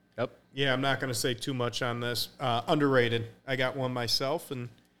 Yep. Yeah, I'm not going to say too much on this. Underrated. I got one myself, and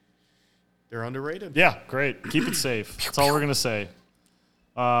they're underrated. Yeah, great. Keep it safe. That's all we're going to say.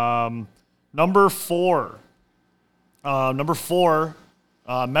 Number four.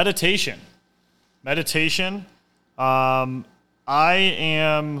 Meditation. I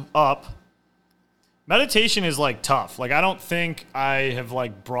am up. Meditation is like tough. Like, I don't think I have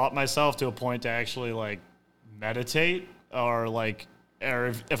like brought myself to a point to actually like meditate or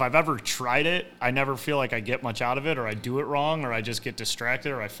if I've ever tried it, I never feel like I get much out of it, or I do it wrong, or I just get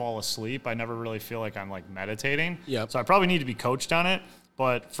distracted, or I fall asleep. I never really feel like I'm like meditating. Yep. So I probably need to be coached on it.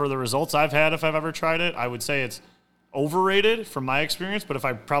 But for the results I've had, if I've ever tried it, I would say it's overrated from my experience. But if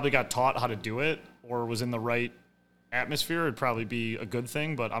I probably got taught how to do it or was in the right atmosphere, it'd probably be a good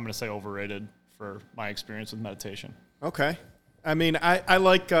thing. But I'm going to say overrated for my experience with meditation. Okay. I mean, I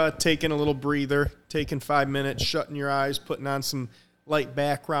like taking a little breather, taking 5 minutes, shutting your eyes, putting on some light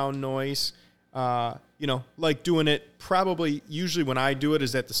background noise, like doing it probably usually when I do it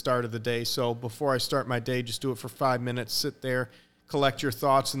is at the start of the day. So before I start my day, just do it for 5 minutes, sit there, collect your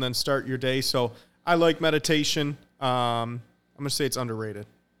thoughts, and then start your day. So I like meditation. I'm going to say it's underrated.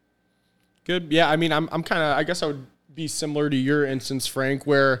 Good. Yeah. I mean, I'm kind of, I guess I would be similar to your instance, Frank,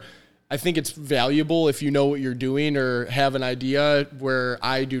 where I think it's valuable if you know what you're doing or have an idea, where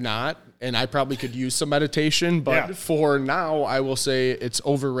I do not. And I probably could use some meditation, but for now, I will say it's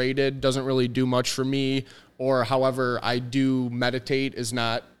overrated, doesn't really do much for me, or however I do meditate is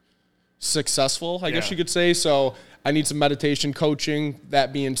not successful, I guess you could say. So I need some meditation coaching.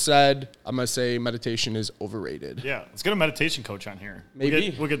 That being said, I'm going to say meditation is overrated. Yeah, let's get a meditation coach on here.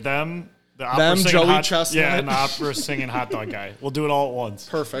 Maybe. We'll get them. The opera singing Joey Chestnut. Yeah, and the opera singing hot dog guy. We'll do it all at once.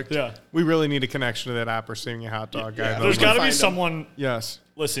 Perfect. Yeah. We really need a connection to that opera singing hot dog guy. There's got to be someone yes.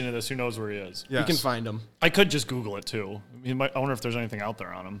 listening to this who knows where he is. Yes. We can find him. I could just Google it, too. I wonder if there's anything out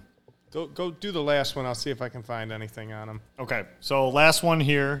there on him. Go do the last one. I'll see if I can find anything on him. Okay, so last one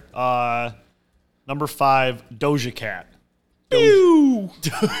here. Number 5, Doja Cat. Doja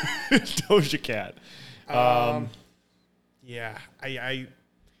Cat. Yeah,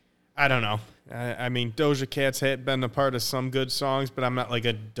 I don't know. I mean, Doja Cat's had been a part of some good songs, but I'm not like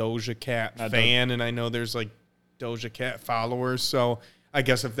a Doja Cat fan, and I know there's like Doja Cat followers, so I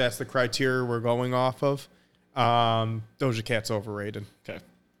guess if that's the criteria we're going off of, Doja Cat's overrated. Okay.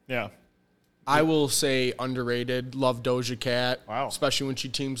 Yeah. I will say underrated. Love Doja Cat. Wow. Especially when she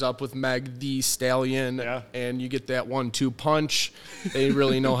teams up with Meg Thee Stallion. Yeah. And you get that 1-2 punch. They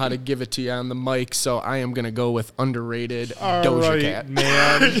really know how to give it to you on the mic. So I am going to go with underrated Doja Cat.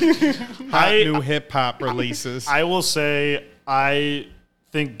 Man. Hot new hip-hop releases. I will say I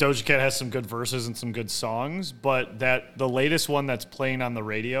think Doja Cat has some good verses and some good songs, but the latest one that's playing on the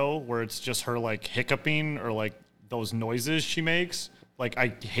radio where it's just her like hiccuping or like those noises she makes, like,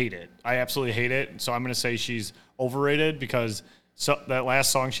 I hate it. I absolutely hate it. So I'm going to say she's overrated because that last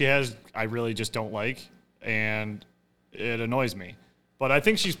song she has, I really just don't like, and it annoys me. But I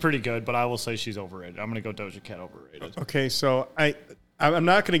think she's pretty good, but I will say she's overrated. I'm going to go Doja Cat overrated. Okay, so I'm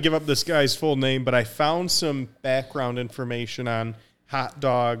not going to give up this guy's full name, but I found some background information on Hot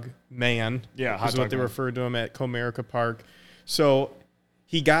Dog Man. Yeah, Hot Dog what they referred to him at Comerica Park. So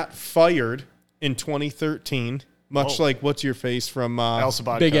he got fired in 2013. Much like What's Your Face from Al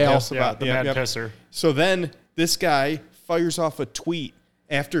Sabatka. Big Al. Yeah, the Mad Pisser. So then this guy fires off a tweet.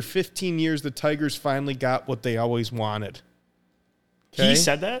 After 15 years, the Tigers finally got what they always wanted. Okay? He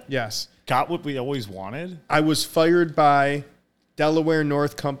said that? Yes. Got what we always wanted? I was fired by Delaware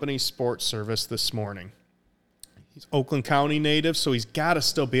North Company Sports Service this morning. He's Oakland County native, so he's got to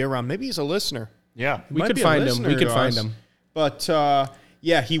still be around. Maybe he's a listener. Yeah. We could find him. We could find him. But,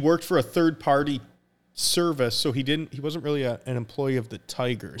 he worked for a third-party service, so he wasn't really an employee of the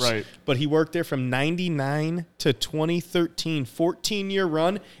Tigers. Right. But he worked there from 99 to 2013, 14-year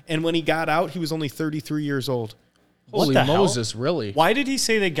run, and when he got out, he was only 33 years old. Holy Moses, really? Why did he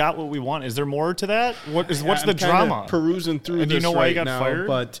say they got what we want? Is there more to that? What's the drama? Perusing through this do you know why he got now, fired?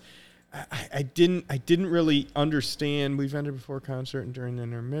 But I didn't really understand. We've ended before concert and during the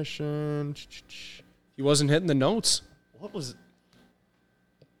intermission. He wasn't hitting the notes. What was?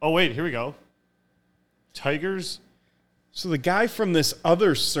 Oh wait, here we go. Tigers. So the guy from this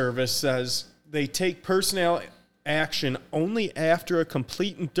other service says they take personnel action only after a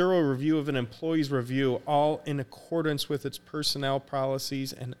complete and thorough review of an employee's review, all in accordance with its personnel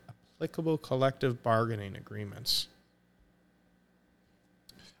policies and applicable collective bargaining agreements.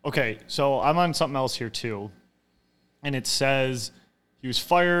 Okay, so I'm on something else here too. And it says he was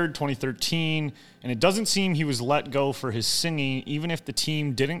fired 2013, and it doesn't seem he was let go for his singing, even if the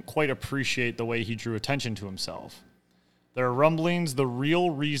team didn't quite appreciate the way he drew attention to himself. There are rumblings the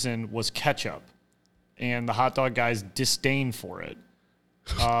real reason was ketchup and the hot dog guy's disdain for it.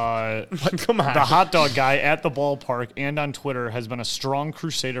 Come on. The hot dog guy at the ballpark and on Twitter has been a strong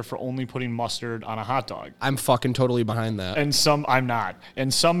crusader for only putting mustard on a hot dog. I'm fucking totally behind that. And I'm not.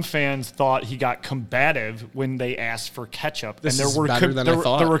 And some fans thought he got combative when they asked for ketchup. This and is better than I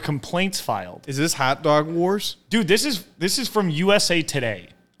thought. There were complaints filed. Is this hot dog wars? Dude, this is from USA Today.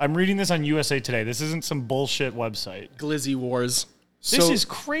 I'm reading this on USA Today. This isn't some bullshit website. Glizzy Wars. This is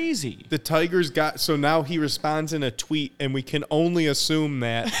crazy. The Tigers so now he responds in a tweet, and we can only assume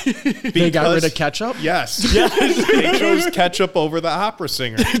that they got rid of ketchup? Yes. They chose ketchup over the opera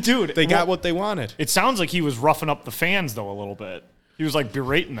singer. Dude. They got what they wanted. It sounds like he was roughing up the fans, though, a little bit. He was, like,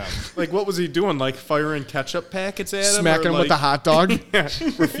 berating them. Like, what was he doing? Like, firing ketchup packets at him? Smacking him with the hot dog?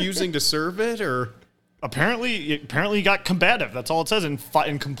 Refusing to serve it, or... Apparently he got combative. That's all it says, and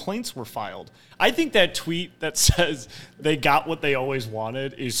complaints were filed. I think that tweet that says they got what they always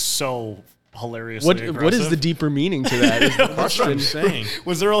wanted is so hilariously aggressive. What is the deeper meaning to that? Is the question. I'm saying.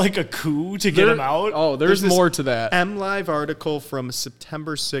 Was there like a coup to get him out? Oh, there's more to that. MLive article from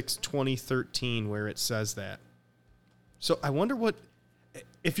September 6, 2013, where it says that. So I wonder what...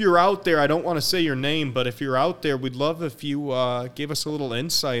 If you're out there, I don't want to say your name, but if you're out there, we'd love if you gave us a little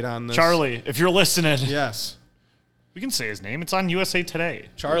insight on this. Charlie, if you're listening. Yes. We can say his name. It's on USA Today.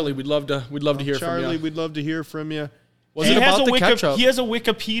 Charlie, we'd love to hear from you. Charlie, we'd love to hear from you. Was it about the ketchup? He has a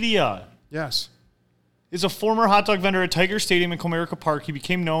Wikipedia. Yes. He's a former hot dog vendor at Tiger Stadium in Comerica Park. He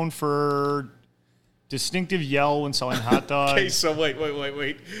became known for distinctive yell when selling hot dogs. Okay, so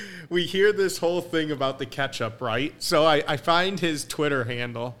wait. We hear this whole thing about the ketchup, right? So I find his Twitter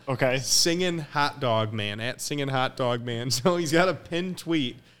handle. Okay. Singin Hot Dog Man, at Singin Hot Dog Man. So he's got a pinned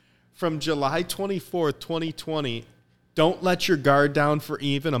tweet from July 24th, 2020. Don't let your guard down for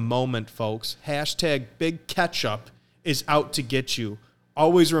even a moment, folks. Hashtag Big Ketchup is out to get you.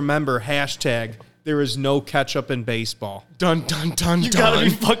 Always remember, hashtag there is no ketchup in baseball. Dun, dun, dun, You gotta be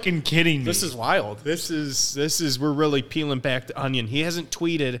fucking kidding me. This is wild. This is we're really peeling back the onion. He hasn't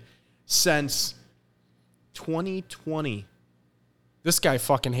tweeted since 2020. This guy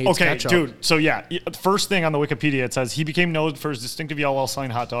fucking hates ketchup. Okay, dude. So, yeah, first thing on the Wikipedia, it says he became known for his distinctive yell while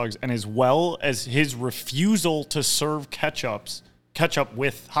selling hot dogs and as well as his refusal to serve ketchup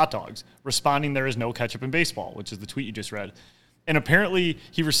with hot dogs, responding there is no ketchup in baseball, which is the tweet you just read. And apparently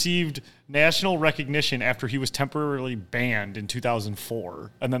he received national recognition after he was temporarily banned in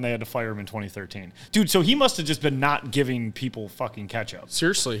 2004, and then they had to fire him in 2013. Dude, so he must have just been not giving people fucking ketchup.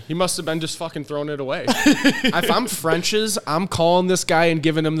 Seriously, he must have been just fucking throwing it away. If I'm French's, I'm calling this guy and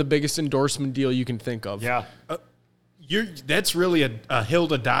giving him the biggest endorsement deal you can think of. Yeah. That's really a hill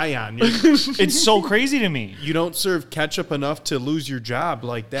to die on. It's so crazy to me. You don't serve ketchup enough to lose your job.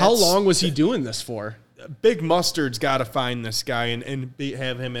 Like that. How long was he doing this for? Big Mustard's got to find this guy and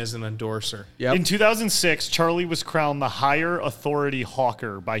have him as an endorser. Yep. In 2006, Charlie was crowned the higher authority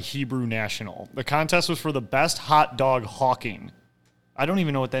hawker by Hebrew National. The contest was for the best hot dog hawking. I don't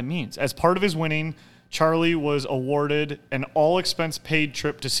even know what that means. As part of his winning, Charlie was awarded an all-expense-paid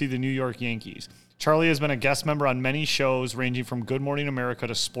trip to see the New York Yankees. Charlie has been a guest member on many shows ranging from Good Morning America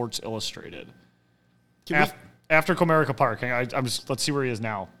to Sports Illustrated. After Comerica Park, let's see where he is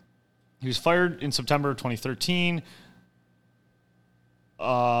now. He was fired in September of 2013.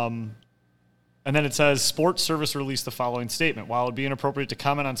 And then it says, Sports Service released the following statement. While it would be inappropriate to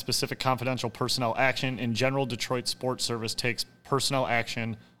comment on specific confidential personnel action, in general, Detroit Sports Service takes personnel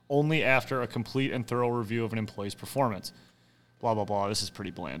action only after a complete and thorough review of an employee's performance. Blah, blah, blah. This is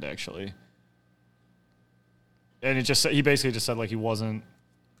pretty bland, actually. And he basically just said, like, he wasn't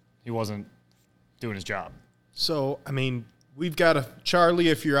doing his job. So, I mean, we've got Charlie,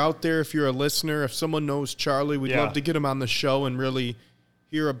 if you're out there, if you're a listener, if someone knows Charlie, we'd love to get him on the show and really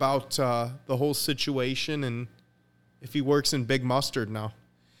hear about the whole situation and if he works in Big Mustard now.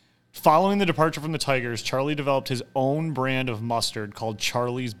 Following the departure from the Tigers, Charlie developed his own brand of mustard called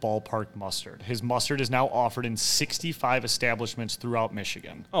Charlie's Ballpark Mustard. His mustard is now offered in 65 establishments throughout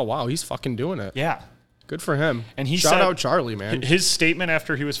Michigan. Oh, wow. He's fucking doing it. Yeah. Good for him. And he Shout out Charlie, man. His statement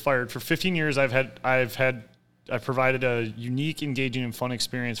after he was fired, for 15 years I've provided a unique, engaging, and fun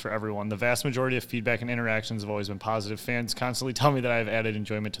experience for everyone. The vast majority of feedback and interactions have always been positive. Fans constantly tell me that I have added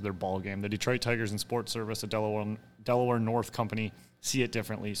enjoyment to their ball game. The Detroit Tigers and Sports Service, a Delaware North company, see it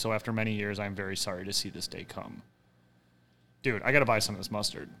differently. So after many years, I'm very sorry to see this day come. Dude, I got to buy some of this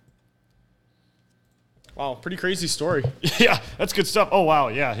mustard. Wow, pretty crazy story. Yeah, that's good stuff. Oh, wow,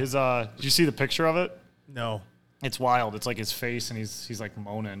 yeah. His did you see the picture of it? No. It's wild. It's like his face, and he's like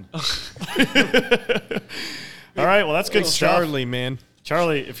moaning. All right, well, that's good stuff. Charlie, man.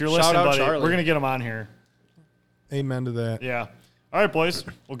 Charlie, if you're listening, buddy, we're going to get him on here. Amen to that. Yeah. All right, boys.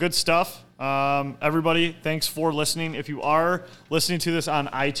 Well, good stuff. Everybody, thanks for listening. If you are listening to this on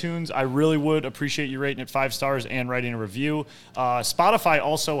iTunes, I really would appreciate you rating it 5 stars and writing a review. Spotify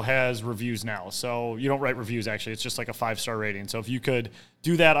also has reviews now, so you don't write reviews, actually. It's just like a 5-star rating. So if you could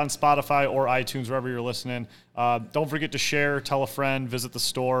do that on Spotify or iTunes, wherever you're listening, don't forget to share, tell a friend, visit the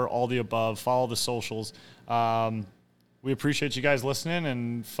store, all the above, follow the socials. We appreciate you guys listening,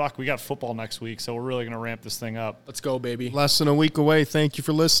 and we got football next week, so we're really going to ramp this thing up. Let's go, baby. Less than a week away. Thank you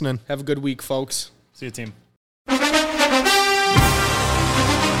for listening. Have a good week, folks. See you, team.